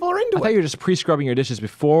 That's why people are into it. I thought you were just pre-scrubbing your dishes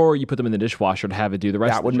before you put them in the dishwasher to have it do the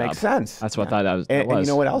rest. That would make sense. That's what I thought that was. And you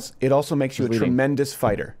know what else? It also makes you a tremendous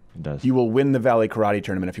fighter. It does. You will win the Valley Karate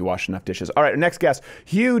Tournament if you wash enough dishes. All right, our next guest,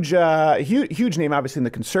 huge name, obviously in the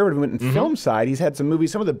conservative and film side. He's had some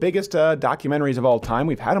movies, some of the biggest documentaries of all time.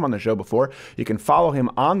 We've had him on the show before. You can follow him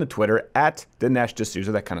on the Twitter at Dinesh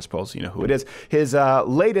D'Souza. That kind of spells you know who it is. His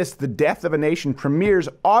latest, The Death of a Nation, premieres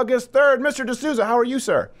August 3rd. Mr. D'Souza, how are you,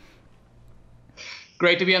 sir?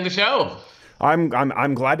 Great to be on the show. I'm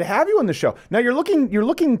glad to have you on the show. Now you're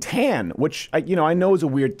looking tan, which I know is a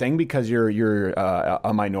weird thing because you're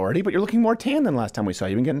a minority, but you're looking more tan than last time we saw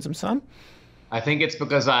you. Been getting some sun? I think it's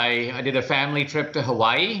because I did a family trip to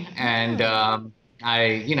Hawaii, and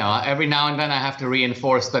every now and then I have to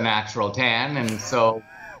reinforce the natural tan, and so.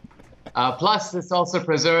 Plus, this also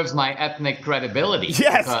preserves my ethnic credibility.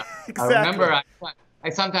 Yes, exactly. I remember I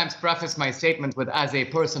sometimes preface my statements with "as a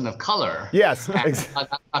person of color." Yes, that's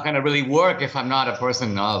not going to really work if I'm not a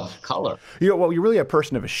person of color. Well, you're really a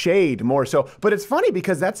person of a shade more so. But it's funny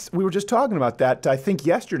because we were just talking about that. I think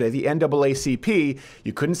yesterday, the NAACP,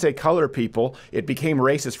 you couldn't say color people. It became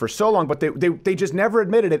racist for so long, but they just never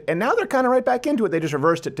admitted it. And now they're kind of right back into it. They just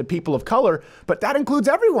reversed it to people of color. But that includes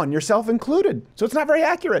everyone, yourself included. So it's not very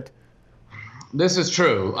accurate. This is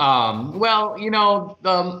true. I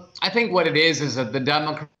think what it is that the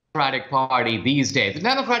Democratic Party these days, the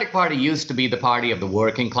Democratic Party used to be the party of the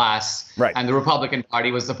working class, right, and the Republican Party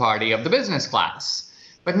was the party of the business class.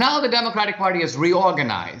 But now the Democratic Party is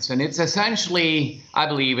reorganized, and it's essentially, I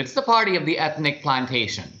believe, it's the party of the ethnic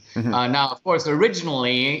plantation. Now, of course,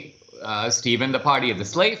 originally, Stephen, the party of the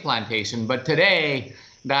slave plantation, but today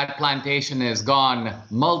that plantation has gone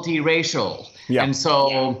multiracial. Yeah. And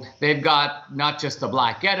so they've got not just the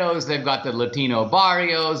black ghettos, they've got the Latino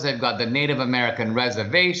barrios, they've got the Native American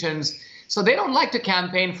reservations. So they don't like to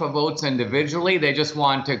campaign for votes individually. They just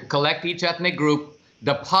want to collect each ethnic group,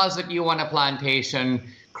 deposit you on a plantation,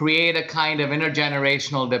 create a kind of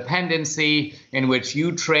intergenerational dependency in which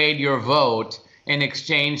you trade your vote in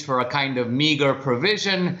exchange for a kind of meager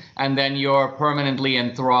provision, and then you're permanently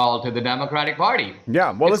enthralled to the Democratic Party.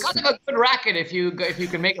 Yeah, well, it's kind of a good racket if you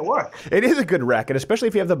can make it work. It is a good racket, especially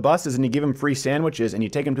if you have the buses and you give them free sandwiches and you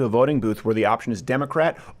take them to a voting booth where the option is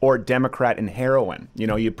Democrat or Democrat and heroin. You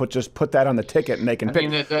know, you just put that on the ticket and they can pick.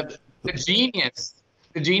 The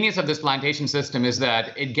genius of this plantation system is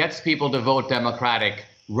that it gets people to vote Democratic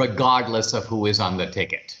regardless of who is on the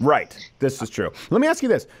ticket. Right. This is true. Let me ask you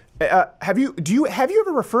this. Have you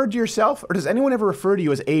ever referred to yourself, or does anyone ever refer to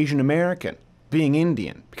you as Asian American, being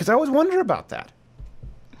Indian? Because I always wonder about that.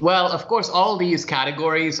 Well, of course, all these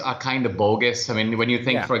categories are kind of bogus. I mean, when you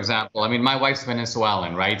think, for example, my wife's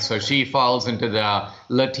Venezuelan, right? So she falls into the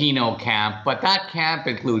Latino camp, but that camp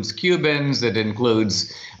includes Cubans, it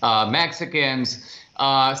includes Mexicans.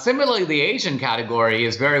 Similarly, the Asian category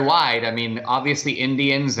is very wide. I mean, obviously,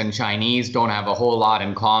 Indians and Chinese don't have a whole lot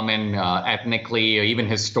in common ethnically or even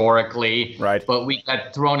historically. Right. But we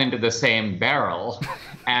get thrown into the same barrel.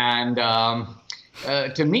 And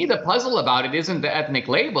to me, the puzzle about it isn't the ethnic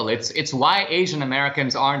label. It's why Asian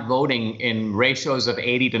Americans aren't voting in ratios of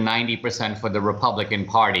 80 to 90% for the Republican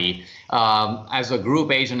Party. As a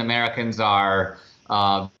group, Asian Americans are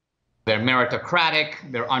they're meritocratic,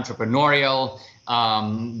 they're entrepreneurial.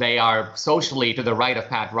 They are socially to the right of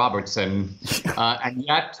Pat Robertson, and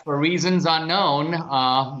yet, for reasons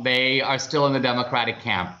unknown, they are still in the Democratic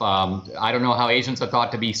camp. I don't know how Asians are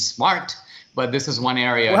thought to be smart, but this is one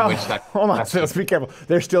area in which that... Hold on, so let's be careful.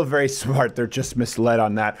 They're still very smart. They're just misled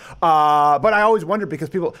on that. But I always wonder because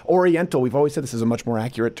people, Oriental, we've always said this is a much more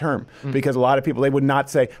accurate term because a lot of people, they would not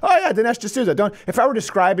say, oh yeah, Dinesh D'Souza. If I were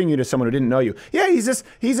describing you to someone who didn't know you, yeah, he's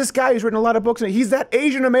this guy who's written a lot of books and he's that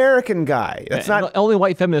Asian American guy. That's not... Only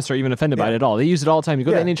white feminists are even offended by it at all. They use it all the time. You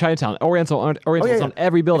go to any Chinatown, Orientals on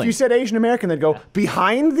every building. If you said Asian American, they'd go,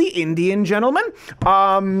 behind the Indian gentleman?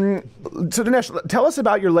 So Dinesh, tell us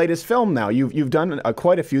about your latest film now. You've done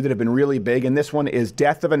quite a few that have been really big, and this one is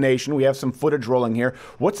Death of a Nation. We have some footage rolling here.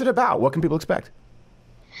 What's it about? What can people expect?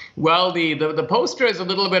 Well, the poster is a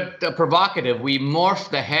little bit provocative. We morphed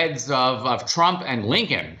the heads of Trump and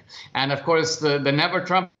Lincoln. And of course, the Never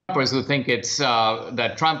Trump who think it's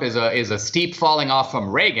that Trump is a steep falling off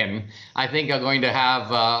from Reagan, I think are going to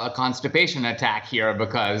have a constipation attack here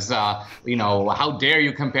because how dare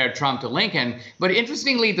you compare Trump to Lincoln? But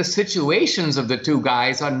interestingly, the situations of the two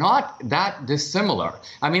guys are not that dissimilar.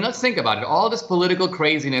 I mean, let's think about it. All this political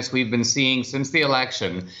craziness we've been seeing since the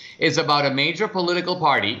election is about a major political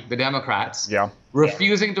party, the Democrats,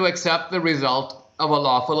 refusing to accept the result of a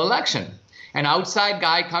lawful election. An outside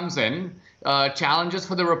guy comes in, challenges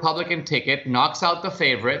for the Republican ticket, knocks out the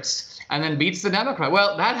favorites, and then beats the Democrat.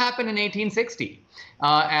 Well, that happened in 1860.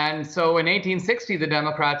 And so in 1860, the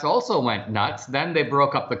Democrats also went nuts. Then they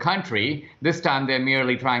broke up the country. This time they're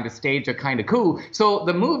merely trying to stage a kind of coup. So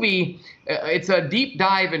the movie, it's a deep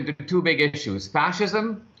dive into two big issues,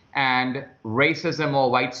 fascism and racism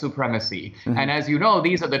or white supremacy. And as you know,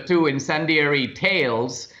 these are the two incendiary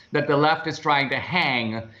tales that the left is trying to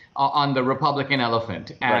hang on the Republican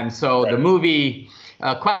elephant. And so the movie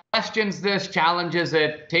questions this, challenges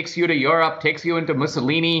it, takes you to Europe, takes you into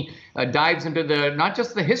Mussolini, dives into not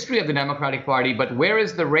just the history of the Democratic Party, but where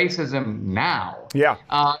is the racism now?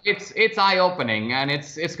 It's eye-opening, and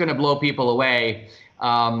it's going to blow people away.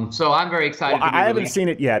 So I'm very excited. Well, I haven't seen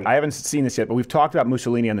it yet. I haven't seen this yet, but we've talked about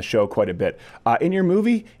Mussolini on the show quite a bit. In your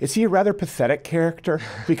movie, is he a rather pathetic character?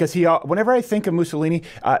 Because whenever I think of Mussolini,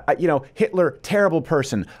 Hitler, terrible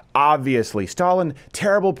person, obviously. Stalin,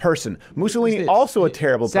 terrible person. Mussolini, also a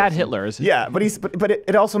terrible person. Sad Hitler. Yeah, but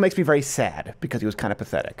it also makes me very sad because he was kind of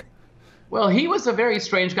pathetic. Well, he was a very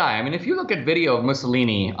strange guy. I mean, if you look at video of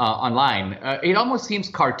Mussolini online, it almost seems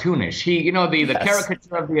cartoonish. He, the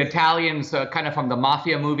caricature of the Italians, kind of from the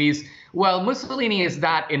mafia movies. Well, Mussolini is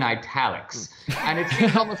that in italics, and it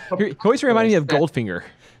seems almost. He always reminded me of Goldfinger.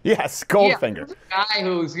 Yes, Goldfinger. Yeah, a guy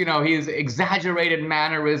who's, he's exaggerated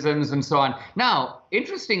mannerisms and so on. Now,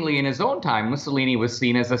 interestingly, in his own time, Mussolini was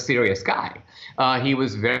seen as a serious guy. He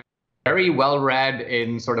was very well read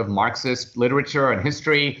in sort of Marxist literature and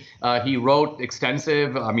history. He wrote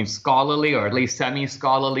extensive, scholarly or at least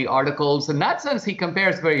semi-scholarly articles. In that sense, he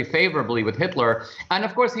compares very favorably with Hitler. And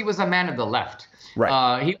of course, he was a man of the left.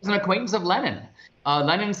 Right. He was an acquaintance of Lenin.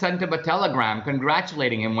 Lenin sent him a telegram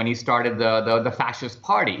congratulating him when he started the fascist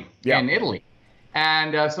party in Italy.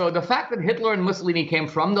 And so the fact that Hitler and Mussolini came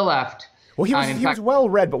from the left. Well, he was well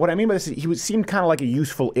read, but what I mean by this is he seemed kind of like a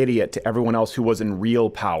useful idiot to everyone else who was in real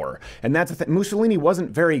power. And that's the thing. Mussolini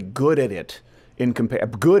wasn't very good at it,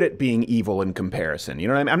 good at being evil in comparison. You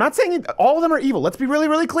know what I mean? I'm not saying all of them are evil. Let's be really,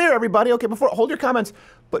 really clear, everybody. Okay, hold your comments.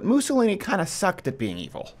 But Mussolini kind of sucked at being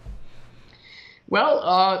evil.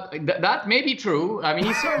 Well, that may be true. I mean,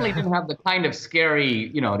 he certainly didn't have the kind of scary,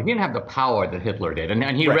 he didn't have the power that Hitler did,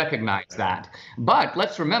 and he recognized that. But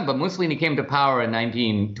let's remember, Mussolini came to power in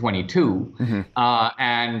 1922,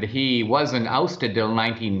 and he wasn't ousted till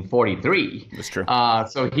 1943. That's true.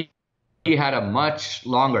 So he had a much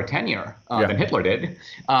longer tenure than Hitler did.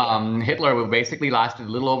 Hitler basically lasted a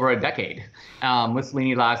little over a decade.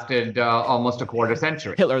 Mussolini lasted almost a quarter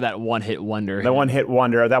century. Hitler, that one-hit wonder. The one-hit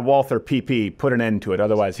wonder. That Walther PP put an end to it.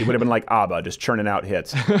 Otherwise, he would have been like ABBA, just churning out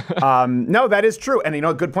hits. No, that is true. And,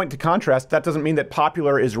 a good point to contrast. That doesn't mean that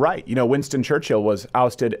popular is right. Winston Churchill was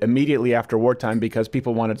ousted immediately after wartime because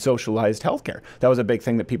people wanted socialized healthcare. That was a big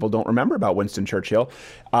thing that people don't remember about Winston Churchill.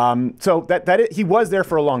 So he was there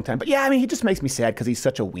for a long time. But yeah, he just makes me sad because he's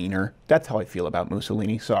such a wiener. That's how I feel about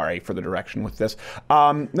Mussolini. Sorry for the direction with this.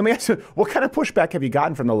 Let me ask you, what kind of pushback have you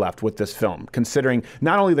gotten from the left with this film, considering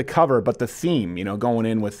not only the cover, but the theme, going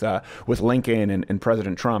in with Lincoln and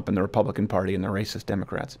President Trump and the Republican Party and the racist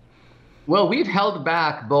Democrats? Well, we've held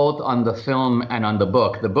back both on the film and on the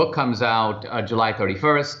book. The book comes out July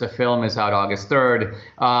 31st. The film is out August 3rd.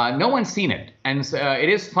 No one's seen it. And it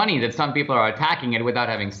is funny that some people are attacking it without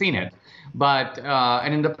having seen it. But,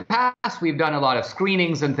 and in the past, we've done a lot of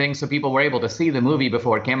screenings and things so people were able to see the movie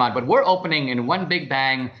before it came out. But we're opening in one big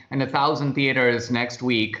bang in 1,000 theaters next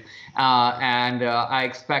week. And I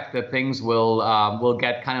expect that things will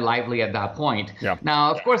get kind of lively at that point. Yeah.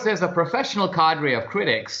 Now, of course, there's a professional cadre of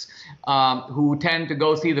critics who tend to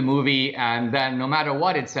go see the movie, and then no matter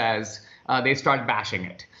what it says, they start bashing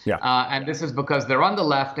it. Yeah. And this is because they're on the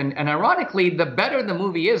left. And ironically, the better the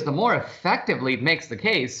movie is, the more effectively it makes the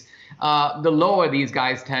case. The lower these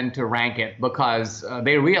guys tend to rank it because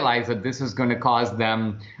they realize that this is going to cause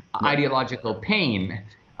them ideological pain.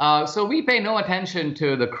 So we pay no attention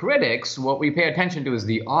to the critics. What we pay attention to is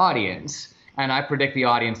the audience. and I predict the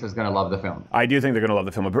audience is going to love the film. I do think they're going to love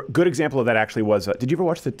the film. A good example of that actually was, did you ever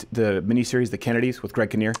watch the miniseries The Kennedys with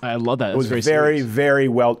Greg Kinnear? I love that. It was very, very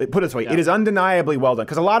well, put it this way, it is undeniably well done.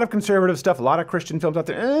 Because a lot of conservative stuff, a lot of Christian films out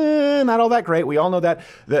there, not all that great. We all know that.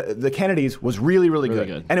 The Kennedys was really, really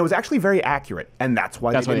good. And it was actually very accurate. And that's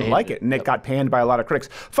why they didn't like it. And it got panned by a lot of critics.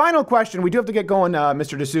 Final question. We do have to get going,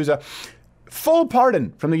 Mr. D'Souza. Full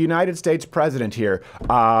pardon from the United States president here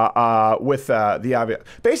with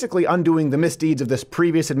basically undoing the misdeeds of this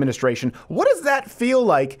previous administration. What does that feel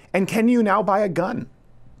like, and can you now buy a gun?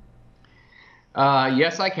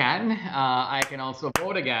 Yes, I can. I can also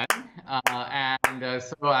vote again.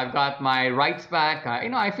 So I've got my rights back.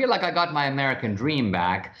 I feel like I got my American dream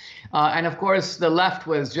back. And of course, the left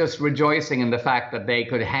was just rejoicing in the fact that they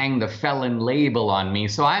could hang the felon label on me.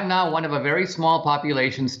 So I'm now one of a very small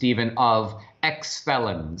population, Stephen, of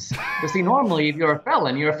ex-felons. You see, normally, if you're a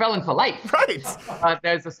felon for life. Right.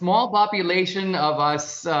 There's a small population of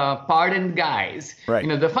us pardoned guys. Right.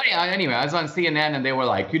 Anyway, I was on CNN and they were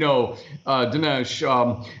like, Dinesh,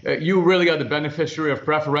 you really are the beneficiary of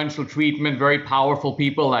preferential treatment. Very powerful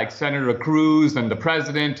people like Senator Cruz and the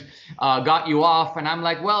president got you off. And I'm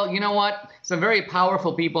like, well, you know what? Some very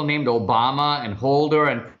powerful people named Obama and Holder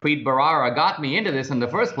and Preet Bharara got me into this in the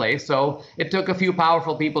first place, so it took a few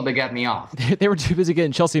powerful people to get me off. They were too busy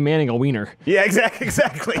getting Chelsea Manning a wiener. Yeah,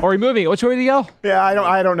 exactly. Or removing it. Which way did he go? Yeah,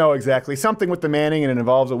 I don't know exactly. Something with the Manning and it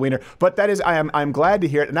involves a wiener. But that is, I'm glad to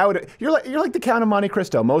hear it. And you're like the Count of Monte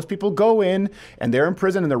Cristo. Most people go in and they're in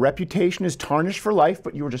prison and their reputation is tarnished for life,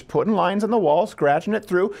 but you were just putting lines on the wall, scratching it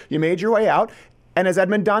through. You made your way out. And as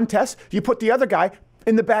Edmond Dantes, you put the other guy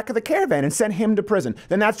in the back of the caravan and sent him to prison.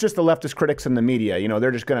 Then that's just the leftist critics in the media. They're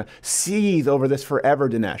just going to seethe over this forever,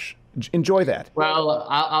 Dinesh. Enjoy that. Well,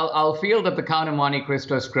 I'll feel that the Count of Monte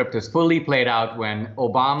Cristo script is fully played out when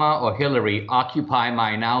Obama or Hillary occupy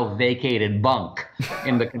my now vacated bunk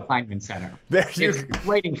in the confinement center. It's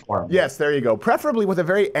waiting for me. Yes, there you go. Preferably with a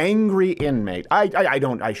very angry inmate.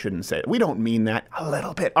 I shouldn't say it. We don't mean that. A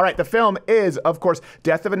little bit. All right, the film is, of course,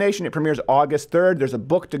 Death of a Nation. It premieres August 3rd. There's a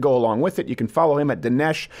book to go along with it. You can follow him at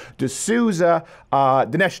Dinesh D'Souza.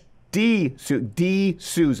 Dinesh D.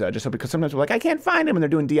 Souza, just so, because sometimes we're like, I can't find him, and they're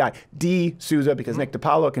doing D.I. D. Souza, because Nick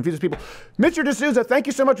DiPaolo confuses people. Mr. D'Souza, thank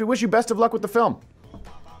you so much. We wish you best of luck with the film.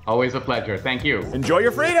 Always a pleasure. Thank you. Enjoy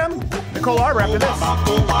your freedom. Nicole Arbour after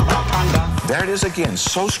this. There it is again,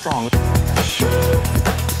 so strong.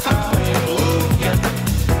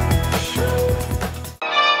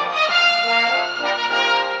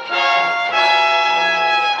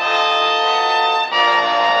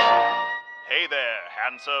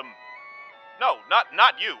 No,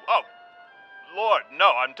 not you. Oh, Lord,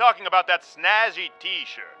 no, I'm talking about that snazzy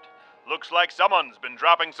t-shirt. Looks like someone's been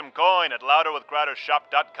dropping some coin at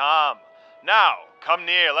louderwithcrowdershop.com. Now, come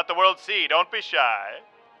near, let the world see, don't be shy.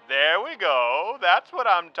 There we go, that's what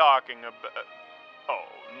I'm talking about. Oh,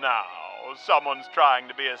 now, someone's trying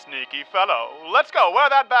to be a sneaky fellow. Let's go, wear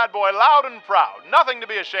that bad boy loud and proud. Nothing to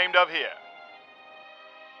be ashamed of here.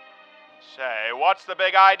 Say, what's the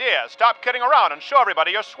big idea? Stop kidding around and show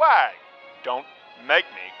everybody your swag. Don't make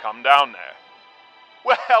me come down there.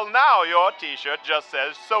 Well, now your t-shirt just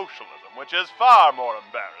says socialism, which is far more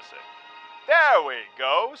embarrassing. There we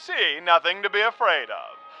go. See, nothing to be afraid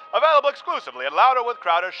of. Available exclusively at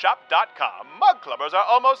louderwithcrowdershop.com. Mug clubbers are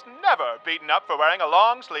almost never beaten up for wearing a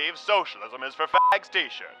long-sleeve socialism is for fags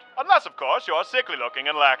t-shirt. Unless, of course, you're sickly looking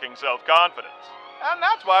and lacking self-confidence. And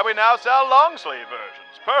that's why we now sell long-sleeve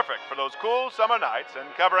versions, perfect for those cool summer nights and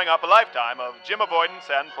covering up a lifetime of gym avoidance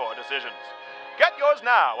and poor decisions. Get yours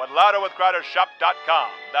now at louderwithcrowdershop.com.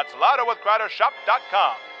 That's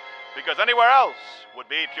louderwithcrowdershop.com. Because anywhere else would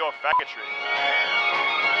be pure faggotry.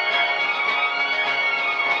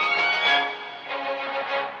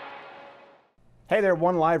 Hey there,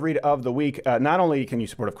 one live read of the week. Not only can you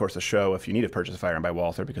support, of course, the show if you need to purchase a firearm by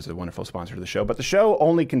Walther because of the wonderful sponsor of the show, but the show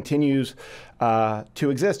only continues to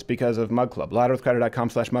exist because of Mug Club.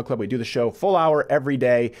 louderwithcrowder.com/Mug Club. We do the show full hour every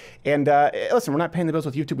day. And listen, we're not paying the bills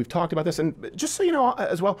with YouTube. We've talked about this. And just so you know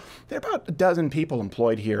as well, there are about a dozen people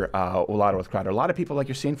employed here at Louder with Crowder. A lot of people, like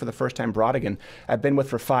you're seeing for the first time, Brodigan, I've been with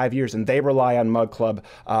for 5 years, and they rely on Mug Club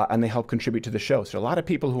and they help contribute to the show. So a lot of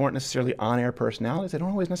people who aren't necessarily on-air personalities, they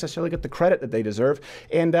don't always necessarily get the credit that they deserve.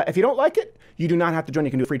 And if you don't like it, you do not have to join. You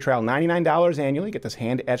can do a free trial, $99 annually. Get this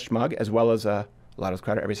hand-etched mug, as well as Louder with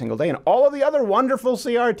Crowder every single day, and all of the other wonderful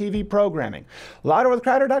CRTV programming.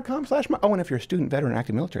 louderwithcrowder.com/mug. Oh, and if you're a student, veteran,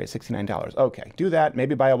 active military, it's $69. Okay, do that.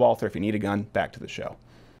 Maybe buy a Walther if you need a gun. Back to the show.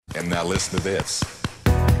 And now listen to this.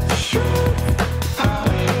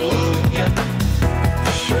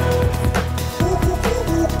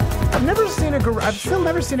 I've never seen seen a gorilla. I've still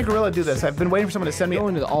never seen a gorilla do this. I've been waiting for someone to send me.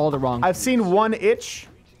 Going to all the wrong. I've seen one itch,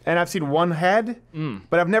 and I've seen one head,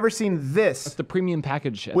 but I've never seen this. That's the premium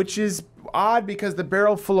package shit. Which is odd because the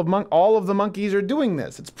barrel full of all of the monkeys are doing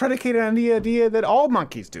this. It's predicated on the idea that all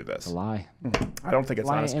monkeys do this. It's a lie. I don't think it's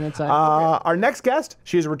lie honest. and it's Our next guest,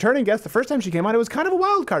 she is a returning guest. The first time she came on, it was kind of a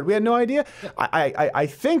wild card. We had no idea. I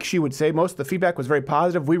think she would say most of the feedback was very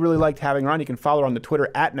positive. We really liked having her on. You can follow her on the Twitter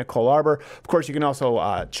at Nicole Arbour. Of course, you can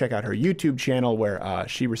also check out her YouTube channel where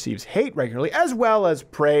she receives hate regularly as well as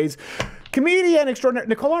praise. Comedian extraordinary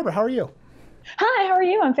Nicole Arbour, how are you? Hi, how are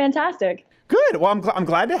you? I'm fantastic. Good. Well, I'm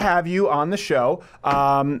glad to have you on the show. You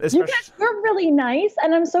guys were really nice,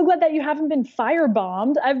 and I'm so glad that you haven't been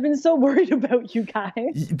firebombed. I've been so worried about you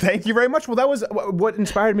guys. Thank you very much. Well, that was what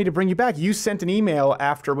inspired me to bring you back. You sent an email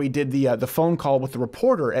after we did the phone call with the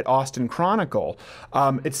reporter at Austin Chronicle.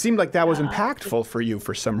 It seemed like that was impactful for you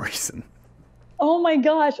for some reason. Oh my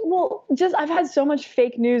gosh. Well, I've had so much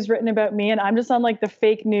fake news written about me, and I'm just on like the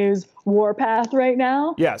fake news warpath right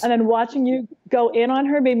now. Yes. And then watching you go in on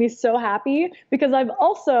her made me so happy because I've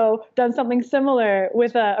also done something similar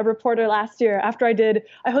with a reporter last year after I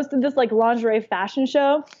hosted this like lingerie fashion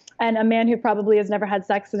show. And a man who probably has never had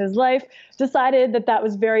sex in his life decided that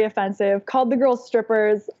was very offensive, called the girls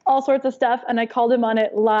strippers, all sorts of stuff, and I called him on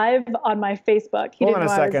it live on my Facebook. Hold on a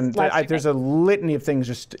second. There's a litany of things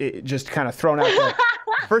just kind of thrown out there.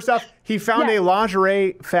 First off, he found a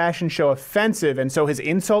lingerie fashion show offensive, and so his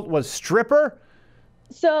insult was stripper?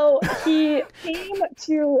 So he came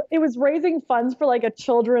to, it was raising funds for like a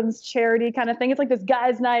children's charity kind of thing. It's like this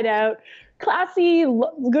guy's night out. Classy,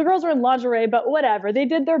 good girls were in lingerie, but whatever. They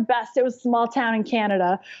did their best. It was small town in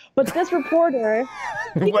Canada. But this reporter,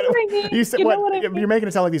 you know what I mean? You're making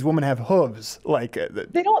it sound like these women have hooves. Like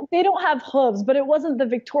they don't have hooves, but it wasn't the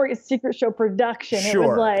Victoria's Secret show production. Sure. It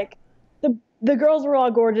was like the girls were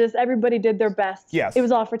all gorgeous. Everybody did their best. Yes. It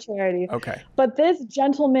was all for charity. Okay. But this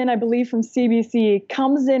gentleman, I believe from CBC,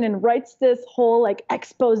 comes in and writes this whole like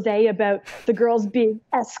expose about the girls being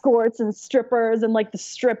escorts and strippers and like the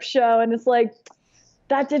strip show. And it's like,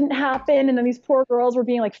 that didn't happen. And then these poor girls were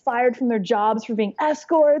being like fired from their jobs for being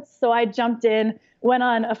escorts. So I jumped in, went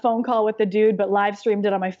on a phone call with the dude, but live streamed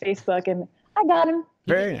it on my Facebook and I got him.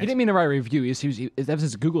 Very nice. He didn't mean to write a review. That was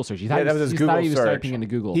his Google search. That was his Google search. He was search. typing into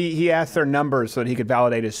Google. He asked their numbers so that he could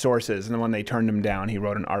validate his sources, and then when they turned him down, he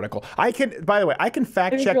wrote an article. By the way, I can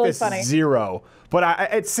fact check really this funny. Zero,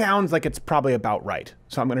 but it sounds like it's probably about right.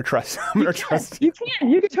 So I'm going to trust. You can.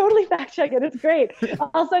 You can totally fact check it. It's great.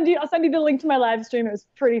 I'll send you the link to my live stream. It was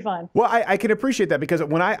pretty fun. Well, I can appreciate that because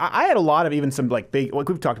when I had a lot of even some like big, like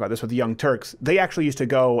we've talked about this with the Young Turks, they actually used to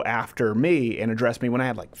go after me and address me when I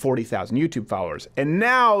had like 40,000 YouTube followers. And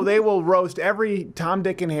now they will roast every Tom,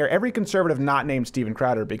 Dick, and Harry, every conservative not named Steven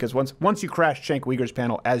Crowder, because once you crash Cenk Uyghur's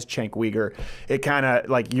panel as Cenk Uyghur, it kind of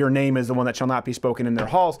like your name is the one that shall not be spoken in their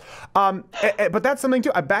halls. But that's something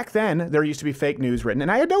too. Back then, there used to be fake news written, and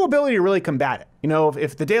I had no ability to really combat it. You know,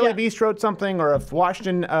 if the Daily Beast wrote something or if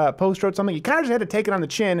Washington Post wrote something, you kind of just had to take it on the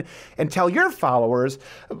chin and tell your followers,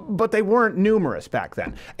 but they weren't numerous back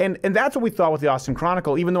then. And that's what we thought with the Austin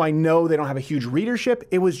Chronicle. Even though I know they don't have a huge readership,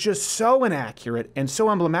 it was just so inaccurate and so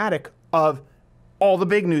emblematic of all the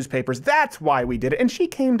big newspapers. That's why we did it. And she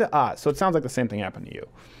came to us. So it sounds like the same thing happened to you.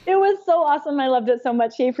 It was so awesome. I loved it so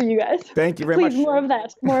much. Yay for you guys. Thank you very much. Please, more of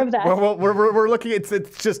that. More of that. Well, we're looking. It's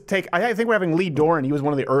just take. I think we're having Lee Doran. He was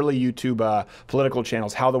one of the early YouTube political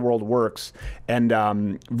channels, How the World Works,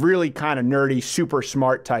 and really kind of nerdy, super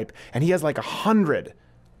smart type. And he has like 100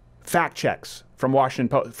 fact checks from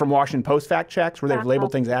Washington Post fact checks where they've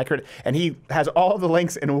labeled things accurate, and he has all the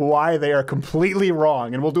links and why they are completely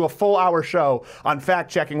wrong. And we'll do a full hour show on fact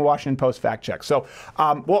checking Washington Post fact checks. So,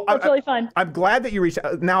 that's really fun. I'm glad that you reached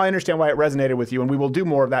out. Now I understand why it resonated with you, and we will do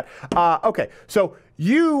more of that. Okay, so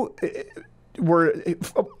you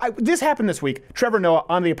this happened this week. Trevor Noah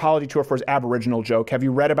on the apology tour for his Aboriginal joke. Have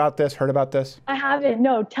you read about this? Heard about this? I haven't.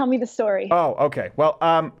 No, tell me the story. Oh, okay.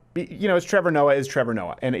 Well, you know, Trevor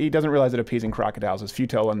Noah, and he doesn't realize that appeasing crocodiles is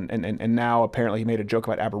futile, and now apparently he made a joke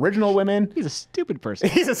about Aboriginal women. He's a stupid person.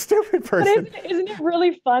 He's a stupid person. But isn't it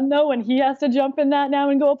really fun, though, when he has to jump in that now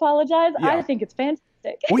and go apologize? Yeah. I think it's fantastic.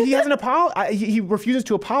 Well, he hasn't he refuses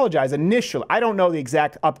to apologize initially. I don't know the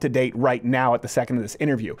exact up-to-date right now at the second of this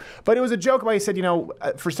interview. But it was a joke about, he said, you know,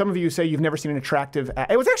 for some of you who say you've never seen an attractive...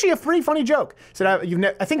 It was actually a pretty funny joke. He said,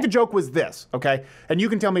 I think the joke was this, okay? And you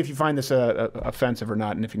can tell me if you find this offensive or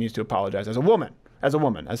not, and if he needs to apologize as a woman, as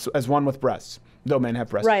one with breasts, though men have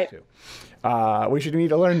breasts too. We should need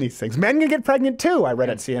to learn these things. Men can get pregnant too, I read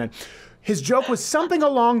at CNN. his joke was something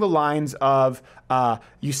along the lines of,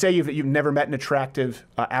 you say you've never met an attractive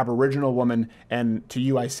Aboriginal woman, and to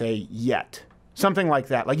you I say, yet. Something like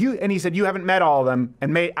that. And he said, you haven't met all of them,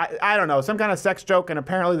 and I don't know, some kind of sex joke, and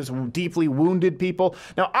apparently this deeply wounded people.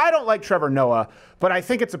 Now, I don't like Trevor Noah, but I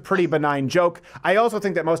think it's a pretty benign joke. I also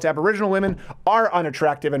think that most Aboriginal women are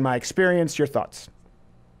unattractive in my experience. Your thoughts?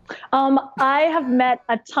 I have met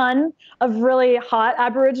a ton of really hot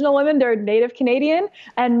Aboriginal women. They're Native Canadian,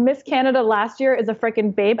 and Miss Canada last year is a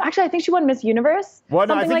freaking babe. Actually, I think she won Miss Universe. Well,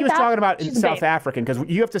 no, I think like he was that. talking about She's in South African, because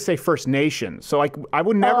you have to say First Nation. So like, I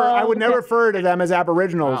would never refer to them as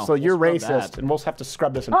Aboriginals. Wow, so you're we'll racist, scrub that. and we'll have to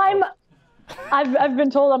scrub this. I've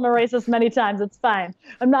been told I'm a racist many times. It's fine.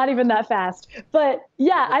 I'm not even that fast. But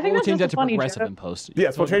yeah, I think We'll that's change just that to a funny progressive joke. and post.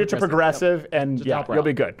 Yes, we'll change it to progressive, and yeah, you'll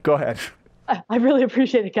be good. Go ahead. I really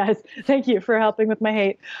appreciate it, guys. Thank you for helping with my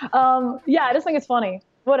hate. Yeah, I just think it's funny.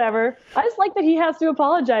 Whatever. I just like that he has to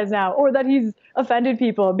apologize now, or that he's offended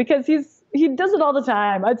people, because he does it all the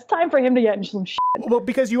time. It's time for him to get in some shit. Well,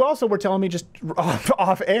 because you also were telling me just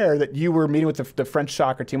off air that you were meeting with the French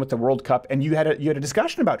soccer team with the World Cup, and you had a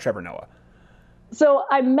discussion about Trevor Noah. So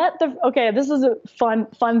I met this is a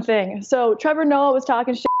fun thing. So Trevor Noah was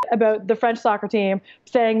talking shit about the French soccer team,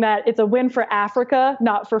 saying that it's a win for Africa,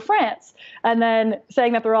 not for France. And then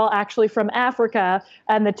saying that they're all actually from Africa.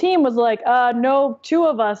 And the team was like, no, 2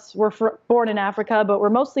 of us were born in Africa, but we're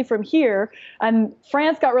mostly from here. And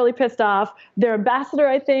France got really pissed off. Their ambassador,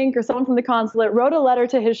 I think, or someone from the consulate wrote a letter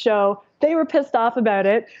to his show. They were pissed off about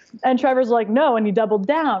it. And Trevor's like, no, and he doubled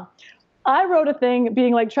down. I wrote a thing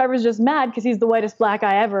being like, Trevor's just mad because he's the whitest black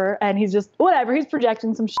guy ever, and he's just, whatever, he's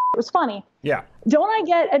projecting some shit. It was funny. Yeah. Don't I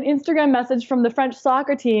get an Instagram message from the French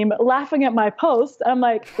soccer team laughing at my post? I'm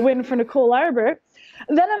like, win for Nicole Arbour.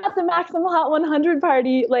 Then I'm at the Maximum Hot 100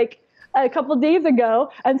 party, like, a couple days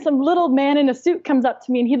ago, and some little man in a suit comes up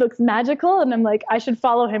to me, and he looks magical, and I'm like, I should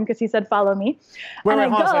follow him because he said follow me. Wait,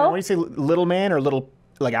 hold on a second. When you say little man or little,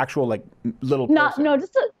 like actual, like little person? No,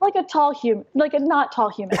 just like a tall human, like a not tall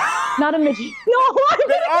human, not a midget. No,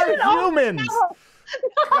 they are humans.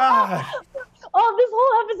 God. Oh, this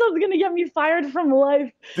whole episode's gonna get me fired from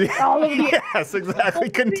life. All of the yes,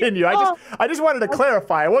 exactly. Continue. I just wanted to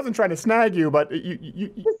clarify. I wasn't trying to snag you, but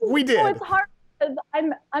we did. So it's hard because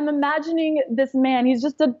I'm imagining this man. He's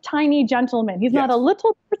just a tiny gentleman. He's not a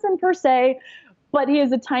little person per se, but he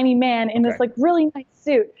is a tiny man in this like really nice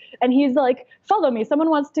suit. And he's like, follow me. Someone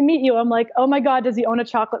wants to meet you. I'm like, oh my God, does he own a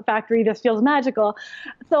chocolate factory? This feels magical.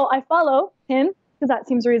 So I follow him because that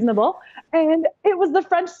seems reasonable. And it was the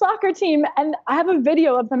French soccer team. And I have a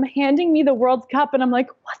video of them handing me the World Cup. And I'm like,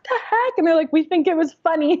 what the heck? And they're like, we think it was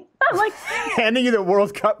funny. I'm like, handing you the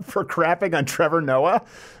World Cup for crapping on Trevor Noah?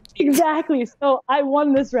 Exactly. So I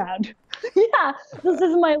won this round. Yeah, this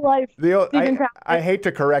is my life. I hate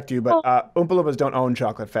to correct you, but Oompa Loompas don't own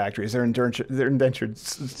chocolate factories. They're indentured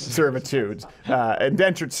servitudes,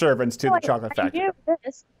 indentured servants to the chocolate factory. I knew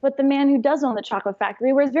this, but the man who does own the chocolate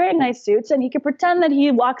factory wears very nice suits, and he can pretend that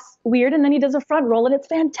he walks weird, and then he does a front roll, and it's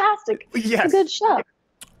fantastic. Yes. It's a good show.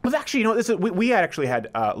 Well, actually, you know, we actually had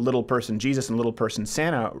Little Person Jesus and Little Person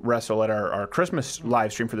Santa wrestle at our Christmas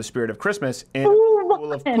live stream for the Spirit of Christmas in a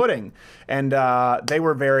pool of pudding, and they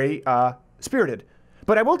were very spirited.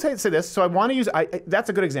 But I will say this, so I want to use that's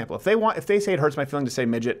a good example. If they say it hurts my feeling to say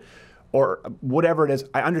midget or whatever it is,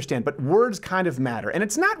 I understand. But words kind of matter. And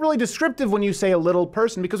it's not really descriptive when you say a little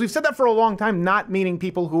person, because we've said that for a long time, not meaning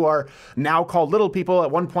people who are now called little people.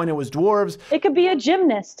 At one point it was dwarves. It could be a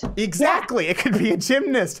gymnast. Exactly. Yeah. It could be a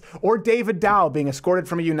gymnast. Or David Dow being escorted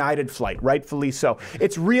from a United flight, rightfully so.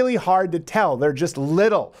 It's really hard to tell. They're just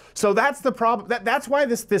little. So that's the problem. That's why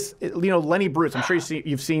this Lenny Bruce, I'm sure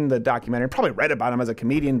you've seen the documentary, probably read about him as a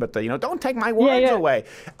comedian, but don't take my words away.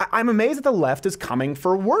 I'm amazed that the left is coming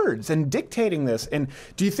for words and dictating this. And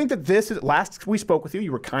do you think that this is, last we spoke with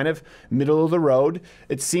you were kind of middle of the road.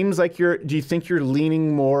 It seems like do you think you're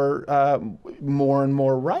leaning more and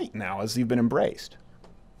more right now as you've been embraced?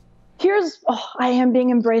 I am being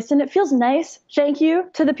embraced, and it feels nice. Thank you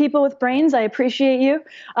to the people with brains. I appreciate you.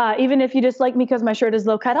 Even if you dislike me because my shirt is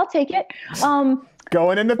low cut, I'll take it.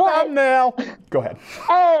 Going in the thumbnail. Go ahead.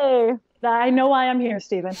 Hey, I know why I'm here,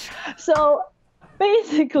 Stephen. So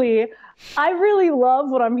basically, I really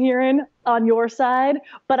love what I'm hearing on your side,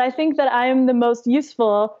 but I think that I am the most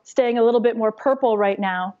useful staying a little bit more purple right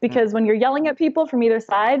now, because when you're yelling at people from either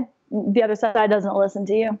side, the other side doesn't listen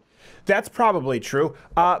to you. That's probably true.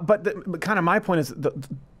 But kind of my point is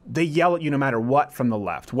they yell at you no matter what from the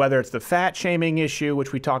left, whether it's the fat shaming issue,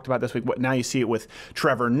 which we talked about this week. Now you see it with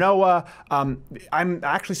Trevor Noah. I'm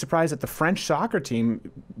actually surprised that the French soccer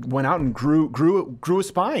team went out and grew a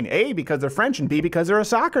spine. A, because they're French, and B, because they're a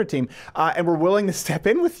soccer team. And we're willing to step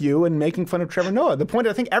in with you and making fun of Trevor Noah. The point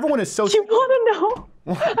I think everyone is so... You want to know?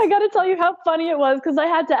 I got to tell you how funny it was because I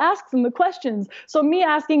had to ask them the questions. So me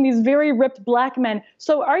asking these very ripped black men,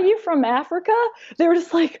 so are you from Africa? They were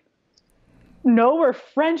just like, no, we're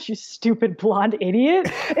French, you stupid blonde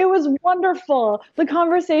idiot. It was wonderful. The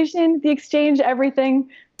conversation, the exchange, everything.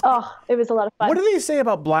 Oh, it was a lot of fun. What do they say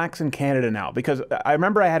about blacks in Canada now? Because I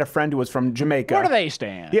remember I had a friend who was from Jamaica. Where do they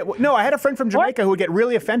stand? Yeah, no, I had a friend from Jamaica who would get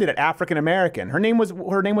really offended at African American. Her name was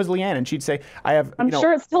Leanne, and she'd say, I'm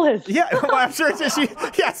sure it still is. Yeah, well, I'm sure it's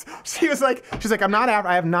yes. She's like,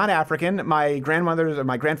 I am not African. My grandfather's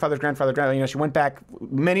grandfather, she went back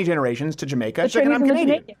many generations to Jamaica. She's like, and I'm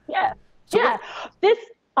Canadian. Yeah. So yeah.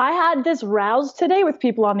 I had this rouse today with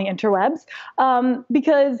people on the interwebs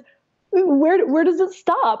because where does it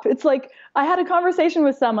stop? It's like I had a conversation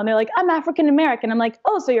with someone. They're like, I'm African American. I'm like,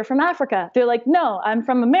 oh, so you're from Africa? They're like, no, I'm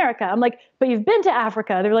from America. I'm like, but you've been to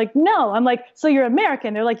Africa? They're like, no. I'm like, so you're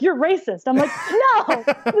American? They're like, you're racist. I'm like, no.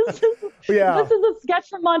 This is a sketch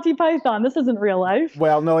from Monty Python. This isn't real life.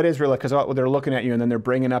 Well, no, it is real life because they're looking at you and then they're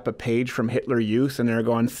bringing up a page from Hitler Youth and they're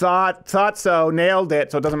going, thought so, nailed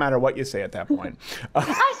it. So it doesn't matter what you say at that point.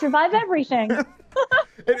 I survive everything.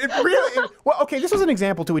 Well, okay, this was an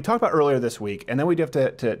example too. We talked about earlier this week, and then we'd have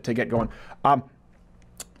to get going.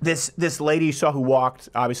 This lady you saw who walked,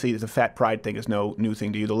 obviously the fat pride thing is no new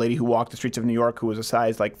thing to you. The lady who walked the streets of New York who was a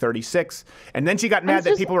size like 36, and then she got mad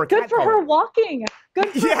that people were good for her walking. Good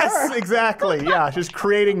for her. Yes, exactly. Yeah, she's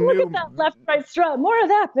creating Look at that left, right strut. More of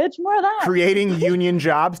that, bitch. More of that. Creating union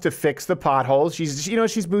jobs to fix the potholes.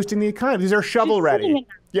 She's boosting the economy. These are shovel ready.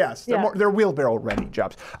 Yes, they're wheelbarrow ready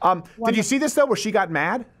jobs. Did you see this though, where she got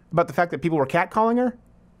mad about the fact that people were catcalling her?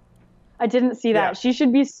 I didn't see that. Yeah. She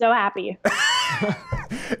should be so happy.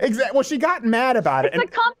 Exactly. Well, she got mad about it. It's a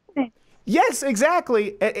compliment. Yes,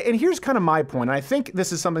 exactly. And here's kind of my point. And I think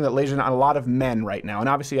this is something that lays on a lot of men right now. And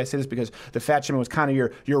obviously I say this because the fat shaming was kind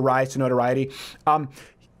of your rise to notoriety.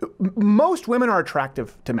 Most women are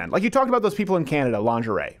attractive to men. Like you talked about those people in Canada,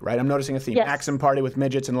 lingerie, right? I'm noticing a theme. Yes. Maxim party with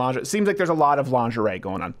midgets and lingerie. It seems like there's a lot of lingerie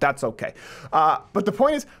going on. That's okay. But the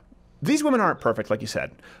point is, these women aren't perfect, like you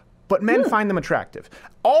said. But men find them attractive.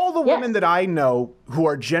 All the women that I know who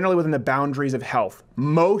are generally within the boundaries of health,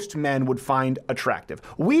 most men would find attractive.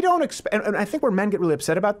 We don't expect, and I think where men get really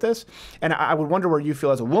upset about this, and I would wonder where you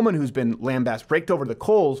feel as a woman who's been lambasted, raked over the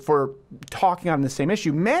coals for talking on the same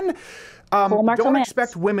issue. Men don't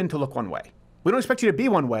expect women to look one way. We don't expect you to be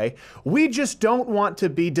one way. We just don't want to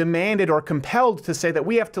be demanded or compelled to say that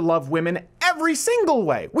we have to love women every single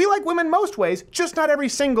way. We like women most ways, just not every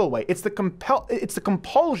single way. It's the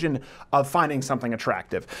compulsion of finding something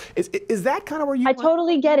attractive. Is that kind of where you I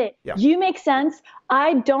totally get it. Yeah. You make sense.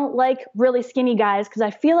 I don't like really skinny guys because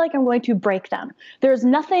I feel like I'm going to break them. There's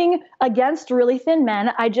nothing against really thin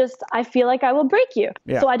men. I feel like I will break you.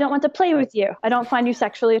 Yeah. So I don't want to play with you. I don't find you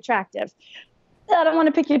sexually attractive. I don't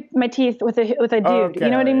want to pick my teeth with a dude. Okay,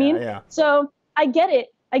 you know what I mean? Yeah. So I get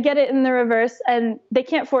it. I get it in the reverse, and they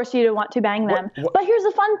can't force you to want to bang them. But here's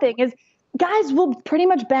the fun thing is guys will pretty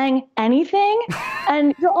much bang anything,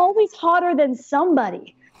 and you're always hotter than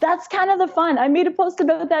somebody. That's kind of the fun. I made a post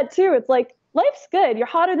about that too. It's like, life's good. You're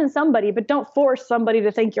hotter than somebody, but don't force somebody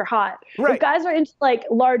to think you're hot. Right. If guys are into like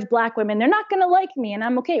large black women, they're not going to like me, and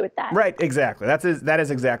I'm okay with that. Right, exactly. That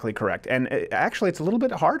is exactly correct. And actually, it's a little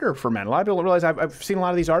bit harder for men. A lot of people don't realize I've seen a lot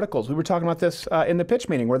of these articles. We were talking about this in the pitch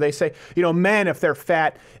meeting where they say, men, if they're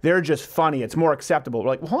fat, they're just funny. It's more acceptable. We're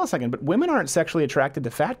like, well, hold on a second, but women aren't sexually attracted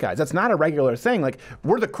to fat guys. That's not a regular thing. Like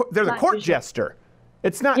they're the court jester.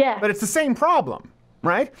 It's not, but it's the same problem.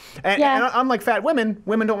 Right? And unlike fat women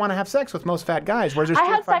don't want to have sex with most fat guys. Whereas I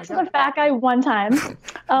had sex with a fat guy one time.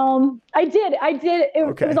 I did.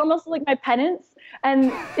 It was almost like my penance.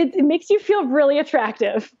 And it makes you feel really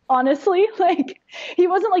attractive, honestly. Like, he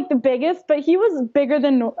wasn't like the biggest, but he was bigger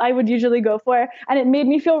than I would usually go for. And it made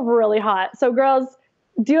me feel really hot. So girls,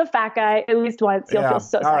 do a fat guy at least once. You'll feel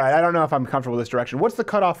so sexy. All right. I don't know if I'm comfortable with this direction. What's the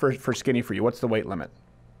cutoff for skinny for you? What's the weight limit?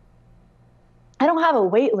 I don't have a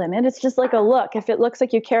weight limit. It's just like a look. If it looks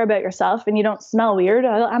like you care about yourself and you don't smell weird,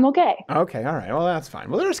 I'm okay. Okay, all right. Well, that's fine.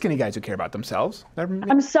 Well, there are skinny guys who care about themselves.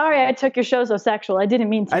 I'm sorry I took your show so sexual. I didn't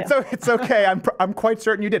mean to. It's okay. I'm quite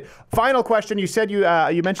certain you did. Final question. You said you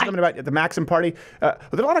mentioned something about the Maxim party. Were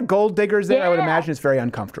there a lot of gold diggers there? I would imagine it's very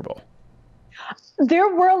uncomfortable. There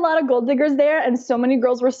were a lot of gold diggers there, and so many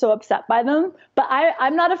girls were so upset by them. But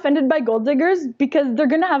I'm not offended by gold diggers because they're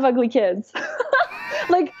going to have ugly kids.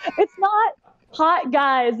 Like, it's not hot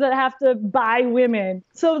guys that have to buy women.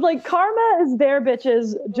 So, like, karma is there,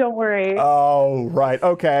 bitches. Don't worry. Oh, right.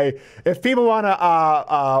 Okay. If people want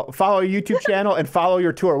to follow your YouTube channel and follow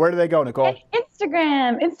your tour, where do they go, Nicole?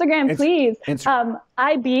 Instagram, please.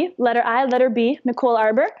 IB, letter I, letter B, Nicole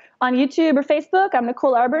Arbour. On YouTube or Facebook, I'm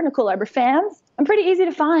Nicole Arbour, Nicole Arbour fans. I'm pretty easy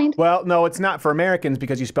to find. Well, no, it's not for Americans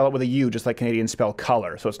because you spell it with a U, just like Canadians spell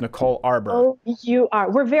color. So it's Nicole Arbour. Oh, you are.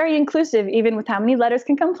 We're very inclusive, even with how many letters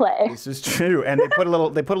can come play. This is true. And they put a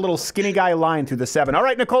little skinny guy line through the 7. All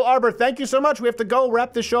right, Nicole Arbour, thank you so much. We have to go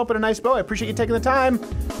wrap this show up in a nice bow. I appreciate you taking the time.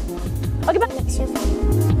 Okay, bye.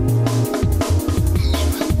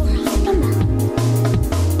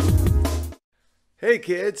 Hey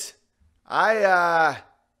kids, I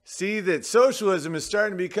see that socialism is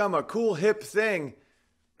starting to become a cool hip thing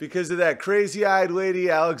because of that crazy-eyed lady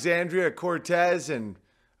Alexandria Cortez and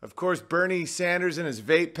of course Bernie Sanders and his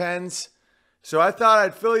vape pens. So I thought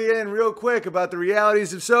I'd fill you in real quick about the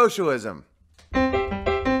realities of socialism.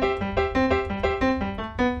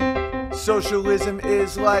 Socialism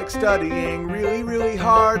is like studying really, really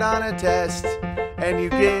hard on a test. And you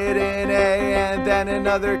get an A and then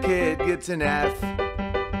another kid gets an F.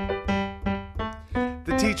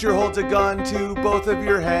 The teacher holds a gun to both of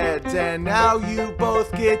your heads and now you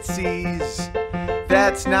both get C's.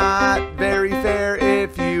 That's not very fair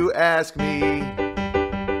if you ask me.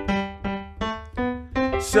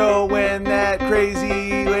 So when that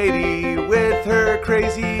crazy lady with her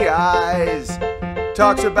crazy eyes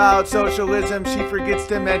talks about socialism, she forgets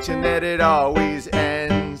to mention that it always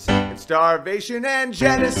ends in starvation and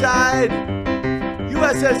genocide.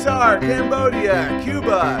 USSR, Cambodia,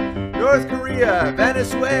 Cuba, North Korea,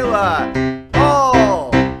 Venezuela, all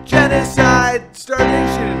genocide,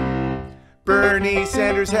 starvation. Bernie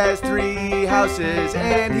Sanders has 3 houses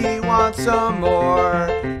and he wants some more,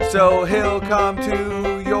 so he'll come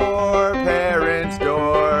to your parents'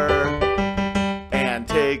 door and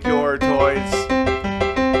take your toys.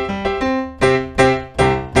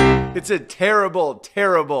 It's a terrible,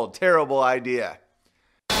 terrible, terrible idea.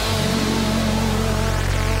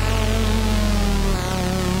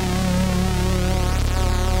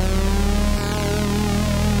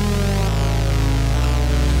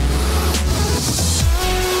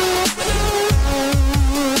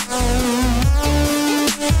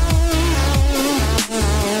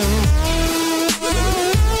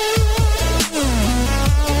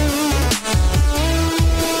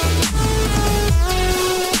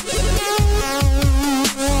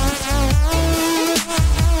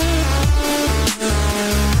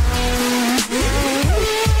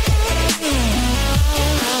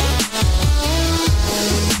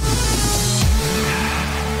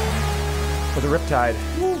 Riptide.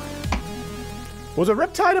 Was a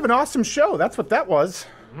riptide of an awesome show. That's what that was.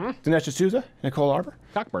 Dinesh D'Souza, Nicole Arbour.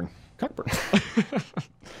 Cockburn.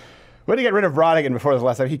 Way to get rid of Rodigan before the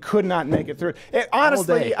last time. He could not make it through.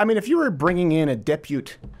 Honestly, I mean, if you were bringing in a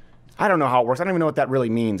depute, I don't know how it works. I don't even know what that really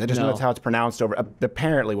means. I just know that's how it's pronounced over.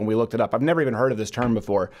 Apparently, when we looked it up, I've never even heard of this term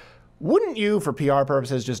before. Wouldn't you, for PR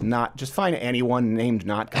purposes, just find anyone named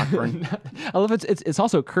not Cockburn? I love it's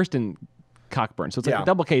also Kirsten Cockburn, so it's like a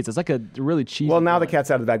double case. It's like a really cheesy. Well, now the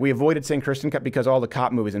cat's out of the bag. We avoided saying Kirsten because all the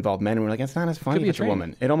cop movies involve men, and we're like, it's not as funny if it's a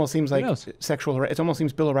woman. It almost seems like sexual. It almost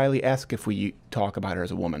seems Bill O'Reilly-esque if we talk about her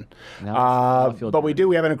as a woman. But we do.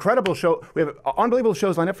 We have an incredible show. We have unbelievable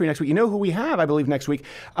shows lined up for you next week. You know who we have, I believe, next week?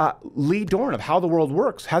 Lee Dorn of How the World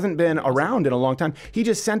Works. Hasn't been around in a long time. He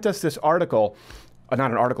just sent us this article.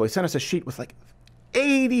 Not an article. He sent us a sheet with like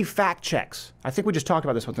 80 fact checks. I think we just talked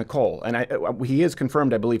about this with Nicole, and he is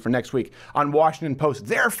confirmed, I believe, for next week on Washington Post.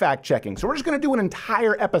 They're fact checking. So we're just going to do an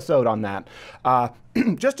entire episode on that,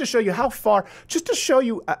 just to show you how far, just to show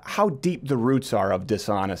you how deep the roots are of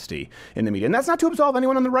dishonesty in the media. And that's not to absolve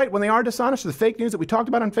anyone on the right when they are dishonest. The fake news that we talked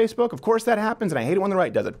about on Facebook, of course that happens, and I hate it when the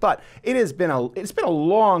right does it. But it's been a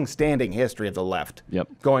long-standing history of the left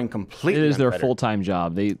going completely. It is their full-time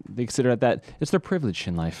job. They consider that it's their privilege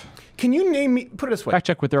in life. Can you name me? Put it this way. Fact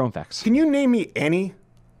check with their own facts. Can you name me any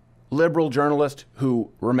liberal journalist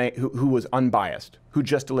who was unbiased, who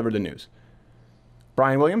just delivered the news?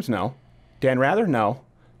 Brian Williams, no. Dan Rather, no.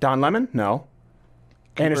 Don Lemon, no.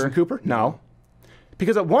 Anderson Cooper, no.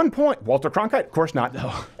 Because at one point, Walter Cronkite, of course not.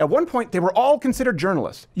 No. At one point, they were all considered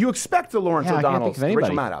journalists. You expect the Lawrence O'Donnells,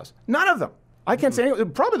 Rachel Maddow's. None of them. I can't say any.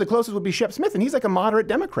 Probably the closest would be Shep Smith, and he's like a moderate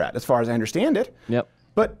Democrat, as far as I understand it. Yep.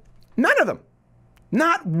 But none of them.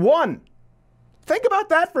 Not one. Think about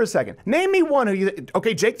that for a second. Name me one who you.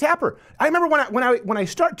 Okay, Jake Tapper. I remember when I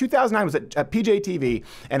started 2009 was at PJTV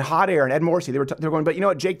and Hot Air and Ed Morrissey. They were going, but you know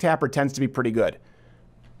what? Jake Tapper tends to be pretty good.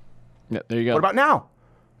 Yeah, there you go. What about now?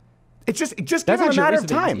 It's just given a matter of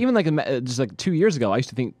time. Even like just like 2 years ago, I used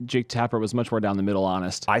to think Jake Tapper was much more down the middle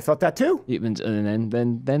honest. I thought that too. And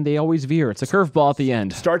then they always veer. It's a curveball at the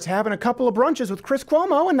end. Starts having a couple of brunches with Chris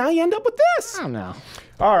Cuomo, and now you end up with this. I don't know.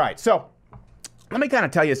 All right, so let me kind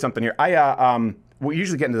of tell you something here. We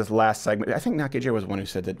usually get into this last segment. I think Knock AJ was the one who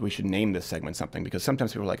said that we should name this segment something, because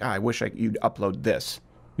sometimes people are like, I wish you'd upload this.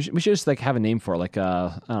 We should just like have a name for it, like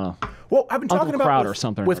I don't know. Well, I've been talking about Crowd or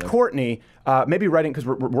something with Courtney, maybe writing, because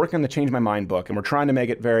we're working on the Change My Mind book, and we're trying to make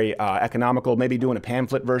it very economical. Maybe doing a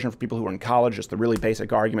pamphlet version for people who are in college, just the really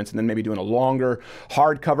basic arguments, and then maybe doing a longer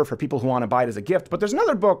hardcover for people who want to buy it as a gift. But there's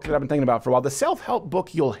another book that I've been thinking about for a while, the self-help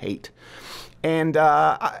book you'll hate. And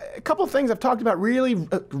a couple of things I've talked about really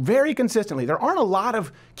very consistently. There aren't a lot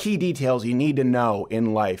of key details you need to know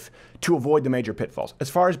in life to avoid the major pitfalls. As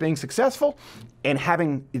far as being successful and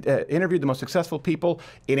having interviewed the most successful people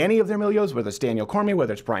in any of their milieus, whether it's Daniel Cormier,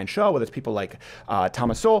 whether it's Brian Shaw, whether it's people like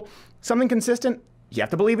Thomas Sowell, something consistent, you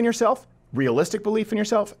have to believe in yourself, realistic belief in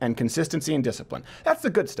yourself, and consistency and discipline. That's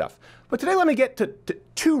the good stuff. But today let me get to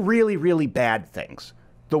two really, really bad things.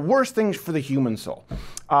 The worst things for the human soul.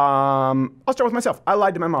 I'll start with myself. I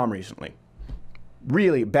lied to my mom recently.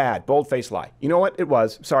 Really bad, bold-faced lie. You know what it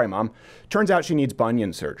was? Sorry, Mom. Turns out she needs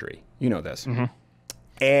bunion surgery. You know this. Mm-hmm.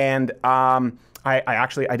 And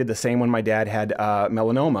I did the same when my dad had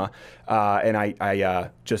melanoma, and I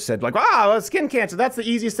just said like, wow, skin cancer, that's the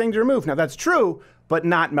easiest thing to remove. Now that's true, but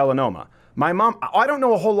not melanoma. My mom, I don't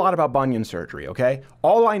know a whole lot about bunion surgery, okay?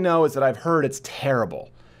 All I know is that I've heard it's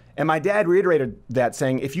terrible. And my dad reiterated that,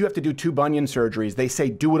 saying, if you have to do 2 bunion surgeries, they say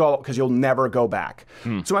do it all because you'll never go back.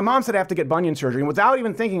 So my mom said I have to get bunion surgery. And without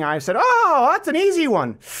even thinking, I said, oh, that's an easy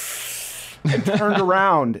one. And turned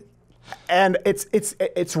around. And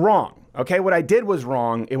it's wrong. Okay, what I did was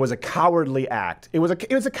wrong. It was a cowardly act. It was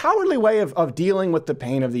a cowardly way of dealing with the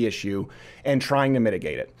pain of the issue and trying to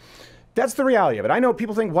mitigate it. That's the reality of it. I know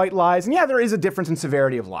people think white lies, and yeah, there is a difference in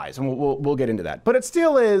severity of lies, and we'll get into that. But it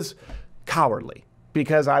still is cowardly.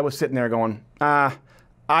 Because I was sitting there going, I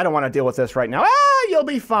don't want to deal with this right now. You'll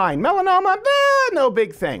be fine. Melanoma, no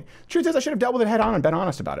big thing. Truth is, I should have dealt with it head on and been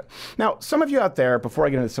honest about it. Now, some of you out there, before I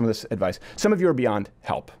get into some of this advice, some of you are beyond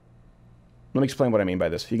help. Let me explain what I mean by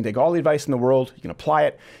this. You can take all the advice in the world, you can apply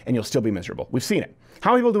it, and you'll still be miserable. We've seen it.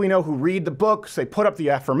 How many people do we know who read the books, they put up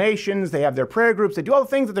the affirmations, they have their prayer groups, they do all the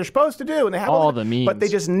things that they're supposed to do, and they have all the means, but they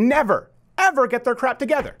just never, ever get their crap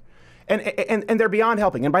together. And they're beyond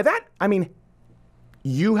helping. And by that, I mean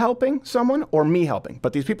you helping someone or me helping.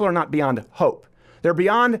 But these people are not beyond hope. They're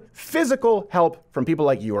beyond physical help from people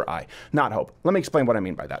like you or I, not hope. Let me explain what I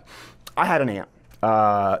mean by that. I had an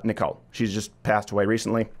aunt, Nicole. She's just passed away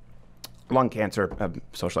recently. Lung cancer,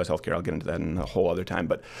 socialized healthcare. I'll get into that in a whole other time.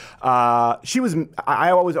 But I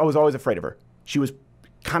was always afraid of her. She was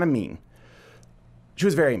kind of mean. She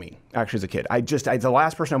was very mean, actually, as a kid. The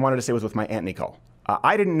last person I wanted to say was with my Aunt Nicole.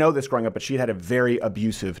 I didn't know this growing up, but she had a very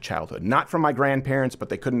abusive childhood. Not from my grandparents, but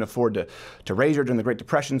they couldn't afford to raise her during the Great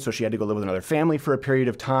Depression, so she had to go live with another family for a period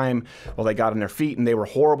of time while they got on their feet, and they were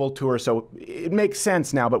horrible to her. So it makes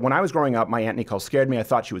sense now, but when I was growing up, my Aunt Nicole scared me. I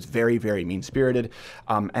thought she was very, very mean-spirited,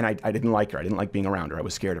 and I didn't like her. I didn't like being around her. I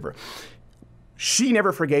was scared of her. She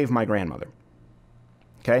never forgave my grandmother,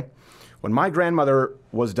 okay? When my grandmother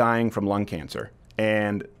was dying from lung cancer,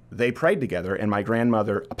 and they prayed together, and my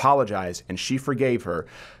grandmother apologized, and she forgave her.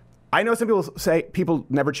 I know some people say people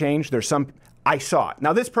never change. I saw it.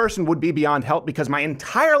 Now, this person would be beyond help because my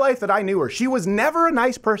entire life that I knew her, she was never a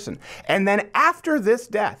nice person. And then after this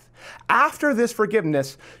death, after this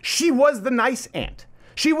forgiveness, she was the nice aunt.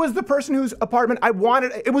 She was the person whose apartment I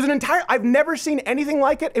wanted. It was I've never seen anything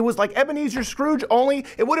like it. It was like Ebenezer Scrooge, only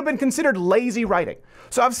it would have been considered lazy writing.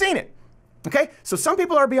 So I've seen it. Okay, so some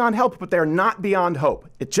people are beyond help, but they're not beyond hope.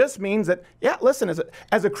 It just means that, yeah, listen,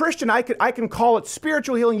 as a Christian, I can call it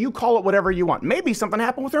spiritual healing. You call it whatever you want. Maybe something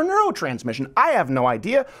happened with her neurotransmission. I have no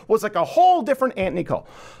idea. It was like a whole different Aunt Nicole.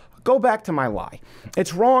 Go back to my lie.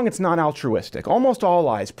 It's wrong. It's not altruistic. Almost all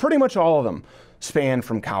lies, pretty much all of them, span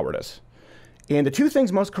from cowardice. And the two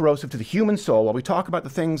things most corrosive to the human soul, while we talk about the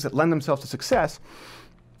things that lend themselves to success,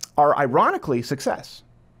 are ironically success.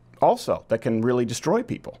 Also, that can really destroy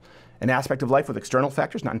people. An aspect of life with external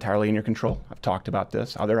factors, not entirely in your control. I've talked about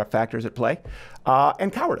this. Other factors at play.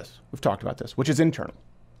 And cowardice. We've talked about this, which is internal,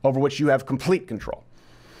 over which you have complete control.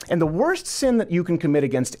 And the worst sin that you can commit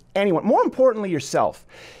against anyone, more importantly yourself,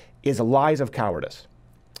 is lies of cowardice.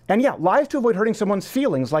 And yeah, lies to avoid hurting someone's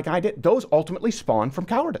feelings like I did, those ultimately spawn from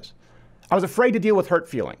cowardice. I was afraid to deal with hurt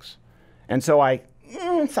feelings. And so I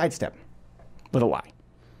sidestep with a lie.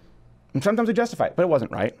 And sometimes I justify it, but it wasn't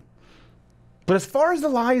right. But as far as the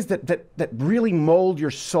lies that really mold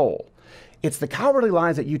your soul, It's the cowardly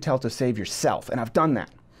lies that you tell to save yourself, and I've done that.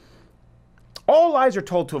 All lies are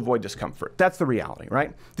told to avoid discomfort. That's the reality,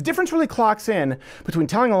 right? The difference really clocks in between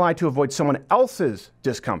telling a lie to avoid someone else's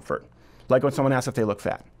discomfort, like when someone asks if they look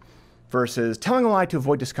fat, versus telling a lie to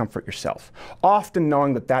avoid discomfort yourself, often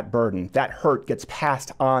knowing that that burden, that hurt gets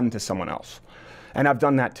passed on to someone else. And I've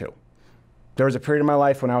done that too. There was a period in my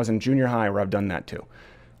life when I was in junior high where I've done that too.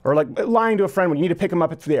 Or like lying to a friend when you need to pick them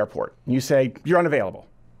up at the airport. And you say, you're unavailable.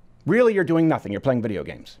 Really, you're doing nothing. You're playing video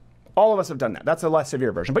games. All of us have done that. That's a less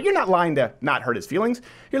severe version. But you're not lying to not hurt his feelings.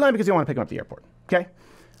 You're lying because you don't want to pick him up at the airport, okay?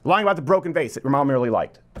 Lying about the broken vase that your mom really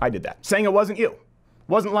liked. I did that. Saying it wasn't you.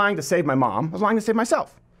 Wasn't lying to save my mom. I was lying to save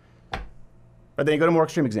myself. But then you go to more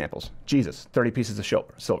extreme examples. Jesus, 30 pieces of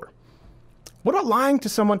silver. What about lying to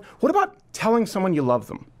someone? What about telling someone you love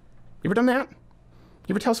them? You ever done that?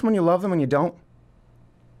 You ever tell someone you love them and you don't?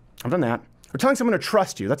 I've done that. Or telling someone to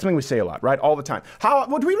trust you. That's something we say a lot, right? All the time.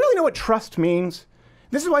 Well, do we really know what trust means?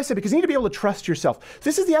 This is why I say, because you need to be able to trust yourself.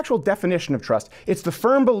 This is the actual definition of trust. It's the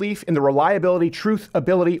firm belief in the reliability, truth,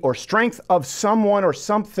 ability, or strength of someone or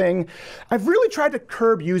something. I've really tried to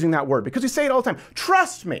curb using that word because we say it all the time.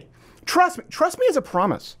 Trust me. Trust me. Trust me is a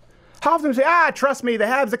promise. How often do we say, trust me, the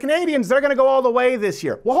Habs, the Canadians, they're going to go all the way this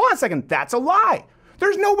year. Well, hold on a second. That's a lie.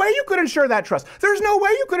 There's no way you could ensure that trust. There's no way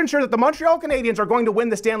you could ensure that the Montreal Canadiens are going to win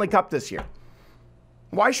the Stanley Cup this year.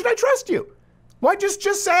 Why should I trust you? Why just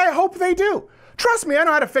say I hope they do? Trust me, I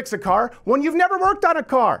know how to fix a car when you've never worked on a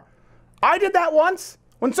car. I did that once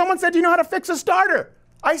when someone said, do you know how to fix a starter?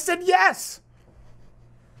 I said, yes.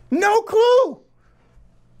 No clue.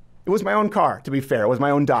 It was my own car, to be fair. It was my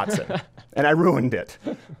own Datsun, and I ruined it.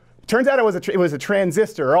 Turns out it was a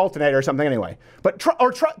transistor or alternator or something anyway. But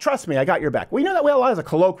trust me, I got your back. We know that well as a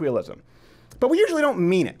colloquialism, but we usually don't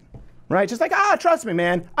mean it, right? Just like, trust me,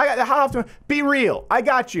 man. How often? Be real. I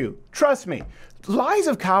got you. Trust me. Lies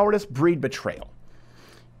of cowardice breed betrayal.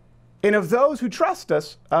 And of those who trust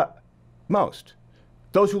us most,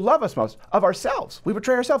 those who love us most, of ourselves, we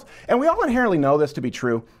betray ourselves. And we all inherently know this to be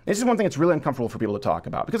true. This is one thing that's really uncomfortable for people to talk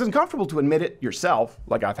about because it's uncomfortable to admit it yourself,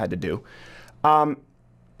 like I've had to do.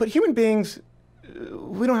 But human beings,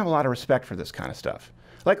 we don't have a lot of respect for this kind of stuff.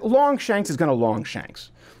 Like Longshanks is going to Longshanks.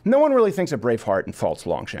 No one really thinks of Braveheart and faults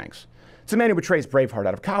Longshanks. It's a man who betrays Braveheart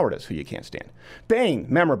out of cowardice who you can't stand. Bane,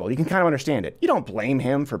 memorable. You can kind of understand it. You don't blame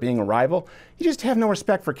him for being a rival. You just have no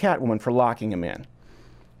respect for Catwoman for locking him in.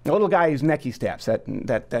 The little guy who's necky steps,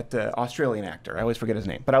 that Australian actor. I always forget his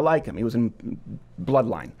name, but I like him. He was in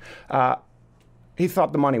Bloodline. He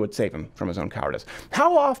thought the money would save him from his own cowardice.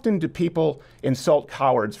 How often do people insult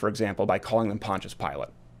cowards, for example, by calling them Pontius Pilate?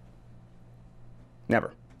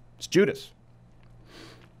 Never. It's Judas.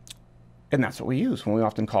 And that's what we use when we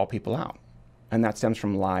often call people out. And that stems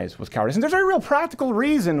from lies with cowardice. And there's a very real practical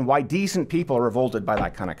reason why decent people are revolted by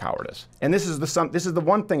that kind of cowardice. And this is the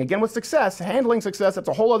one thing, again, with success, handling success, that's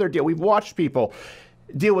a whole other deal. We've watched people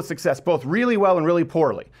deal with success both really well and really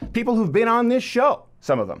poorly. People who've been on this show,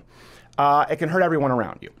 some of them. It can hurt everyone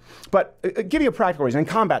around you. But give you a practical reason. In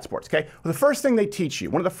combat sports, okay? Well, the first thing they teach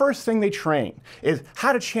you, one of the first thing they train is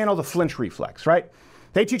how to channel the flinch reflex, right?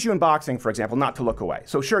 They teach you in boxing, for example, not to look away.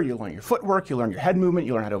 So sure, you learn your footwork, you learn your head movement,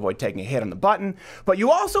 you learn how to avoid taking a hit on the button, but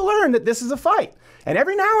you also learn that this is a fight. And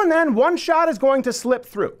every now and then, one shot is going to slip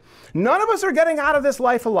through. None of us are getting out of this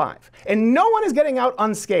life alive. And no one is getting out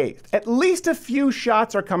unscathed. At least a few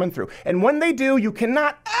shots are coming through. And when they do, you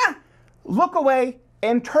cannot look away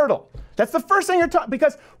and turtle. That's the first thing you're taught,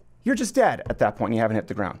 because you're just dead at that point and you haven't hit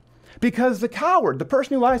the ground. Because the coward, the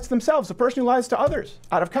person who lies to themselves, the person who lies to others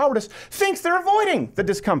out of cowardice, thinks they're avoiding the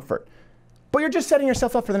discomfort. But you're just setting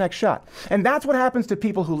yourself up for the next shot. And that's what happens to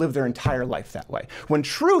people who live their entire life that way. When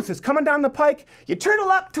truth is coming down the pike, you turtle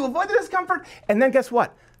up to avoid the discomfort, and then guess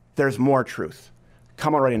what? There's more truth.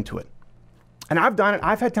 Come on right into it. And I've done it.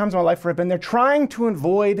 I've had times in my life where I've been there trying to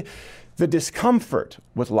avoid the discomfort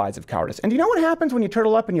with lies of cowardice. And do you know what happens when you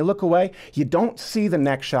turtle up and you look away? You don't see the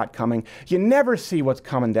next shot coming. You never see what's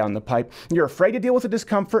coming down the pipe. You're afraid to deal with the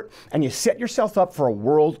discomfort, and you set yourself up for a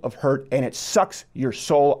world of hurt, and it sucks your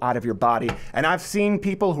soul out of your body. And I've seen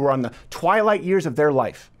people who are on the twilight years of their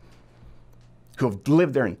life, who have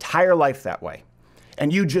lived their entire life that way,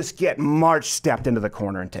 and you just get stepped into the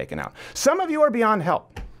corner and taken out. Some of you are beyond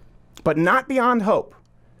help, but not beyond hope.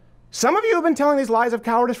 Some of you have been telling these lies of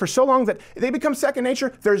cowardice for so long that they become second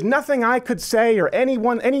nature. There's nothing I could say or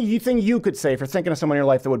anything you could say for thinking of someone in your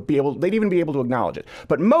life that they'd even be able to acknowledge it.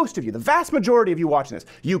 But most of you, the vast majority of you watching this,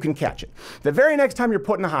 you can catch it. The very next time you're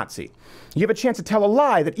put in a hot seat, you have a chance to tell a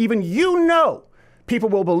lie that even you know people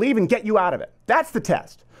will believe and get you out of it. That's the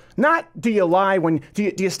test. Not do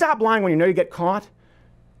you stop lying when you know you get caught?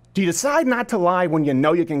 Do you decide not to lie when you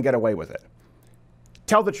know you can get away with it?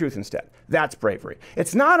 Tell the truth instead. That's bravery.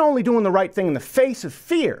 It's not only doing the right thing in the face of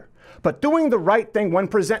fear, but doing the right thing when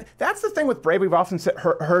present. That's the thing with brave. We've often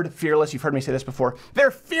heard fearless. You've heard me say this before.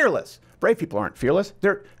 They're fearless. Brave people aren't fearless.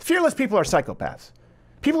 Fearless people are psychopaths.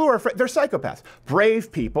 People who are afraid, they're psychopaths.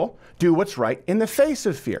 Brave people do what's right in the face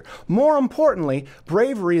of fear. More importantly,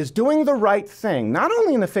 bravery is doing the right thing, not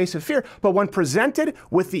only in the face of fear, but when presented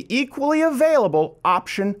with the equally available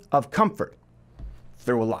option of comfort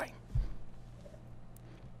through a lie.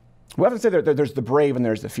 We often say there's the brave and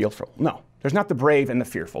there's the fearful. No, there's not the brave and the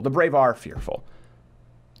fearful. The brave are fearful.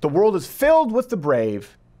 The world is filled with the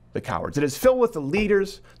brave, the cowards. It is filled with the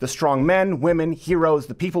leaders, the strong men, women, heroes,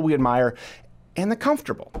 the people we admire, and the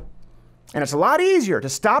comfortable. And it's a lot easier to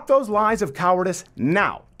stop those lies of cowardice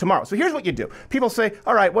now, tomorrow. So here's what you do. People say,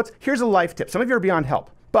 all right, here's a life tip. Some of you are beyond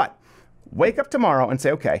help. But wake up tomorrow and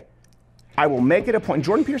say, okay, I will make it a point, and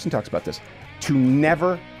Jordan Peterson talks about this, to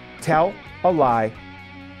never tell a lie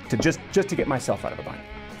to just to get myself out of a bind.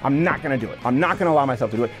 I'm not going to do it. I'm not going to allow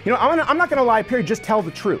myself to do it. You know, I'm not going to lie, period. Just tell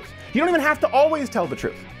the truth. You don't even have to always tell the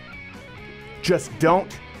truth. Just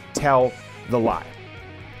don't tell the lie.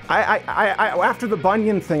 After the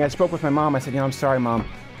bunion thing, I spoke with my mom. I said, I'm sorry, Mom.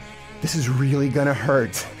 This is really going to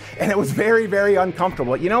hurt. And it was very, very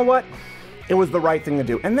uncomfortable. You know what? It was the right thing to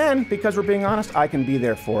do. And then, because we're being honest, I can be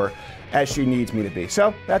there for her as she needs me to be.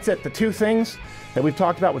 So that's it. The two things that we've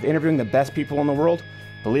talked about with interviewing the best people in the world: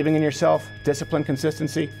 believing in yourself, discipline,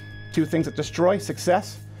 consistency, two things that destroy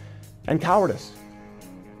success, and cowardice.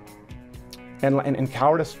 And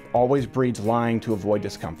cowardice always breeds lying to avoid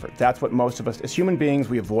discomfort. That's what most of us, as human beings,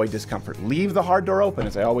 we avoid discomfort. Leave the hard door open,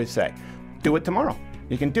 as I always say. Do it tomorrow.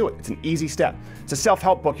 You can do it. It's an easy step. It's a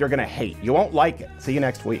self-help book you're going to hate. You won't like it. See you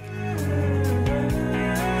next week.